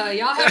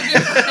 Y'all have a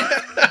good one.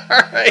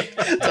 All right.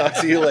 Talk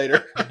to you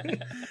later.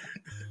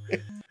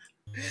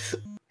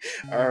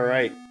 All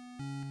right.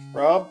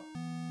 Rob?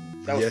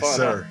 That was yes, fun,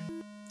 sir.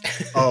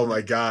 Huh? Oh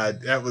my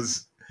God,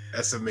 that's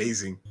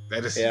amazing.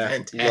 That is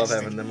fantastic. You love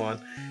having them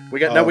on.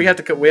 We have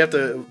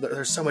to.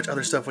 There's so much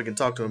other stuff we can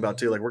talk to them about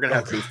too. Like we're gonna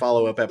have to do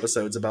follow-up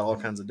episodes about all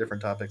kinds of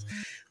different topics.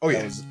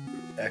 That was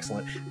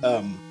excellent.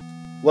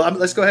 Well,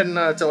 let's go ahead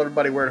and tell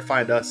everybody where to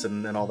find us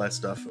and all that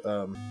stuff.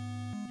 You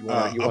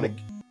want to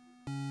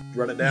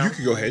run it down? You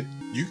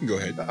can go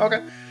ahead.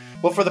 Okay.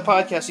 Well, for the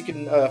podcast, you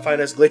can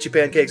find us at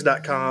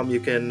glitchypancakes.com. You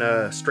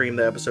can stream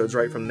the episodes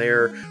right from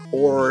there,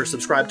 or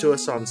subscribe to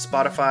us on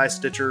Spotify,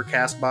 Stitcher,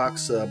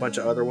 CastBox, a bunch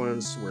of other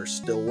ones. We're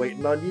still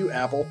waiting on you,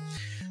 Apple.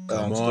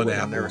 Come on,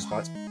 Apple. On their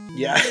response.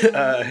 Yeah.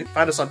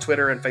 Find us on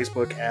Twitter and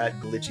Facebook at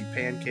Glitchy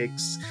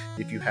Pancakes.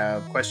 If you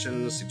have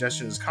questions,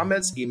 suggestions,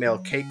 comments, email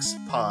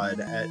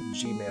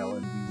cakespod@gmail.com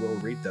and we will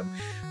read them.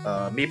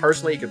 Me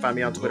personally, you can find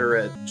me on Twitter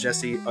at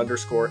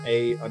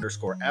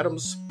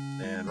Jesse_A_Adams.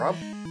 And Rob?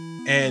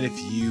 And if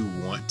you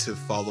want to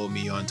follow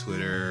me on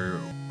Twitter,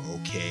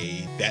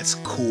 okay, that's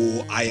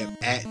cool. I am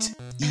at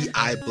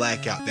EI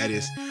Blackout. That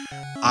is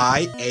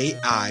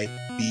IAIBLACKOUT.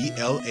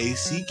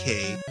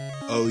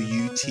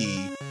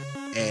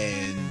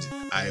 And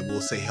I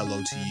will say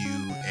hello to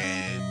you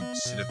and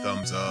send a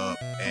thumbs up.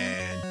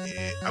 And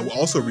I will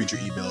also read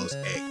your emails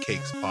at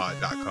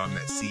cakespod.com.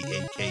 That's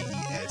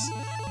CAKESPOD.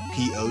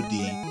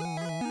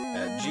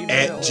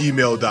 At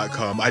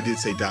gmail.com. I did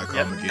say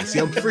 .com again. See,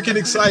 I'm freaking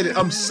excited.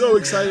 I'm so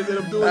excited that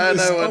I'm doing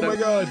this. Oh my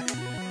God.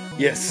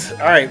 Yes. All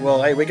right.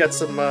 Well, hey, we got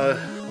some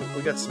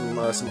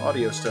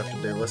audio stuff to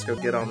do. Let's go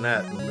get on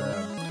that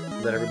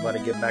and let everybody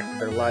get back to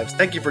their lives.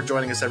 Thank you for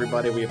joining us,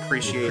 everybody. We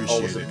appreciate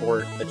all the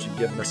support that you've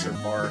given us so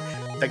far.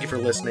 Thank you for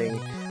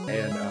listening,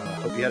 and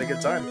hope you had a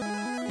good time.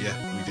 Yeah,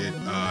 we did.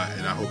 And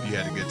I hope you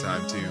had a good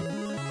time too.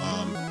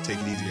 Take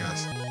it easy,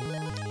 guys.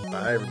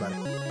 Bye, everybody.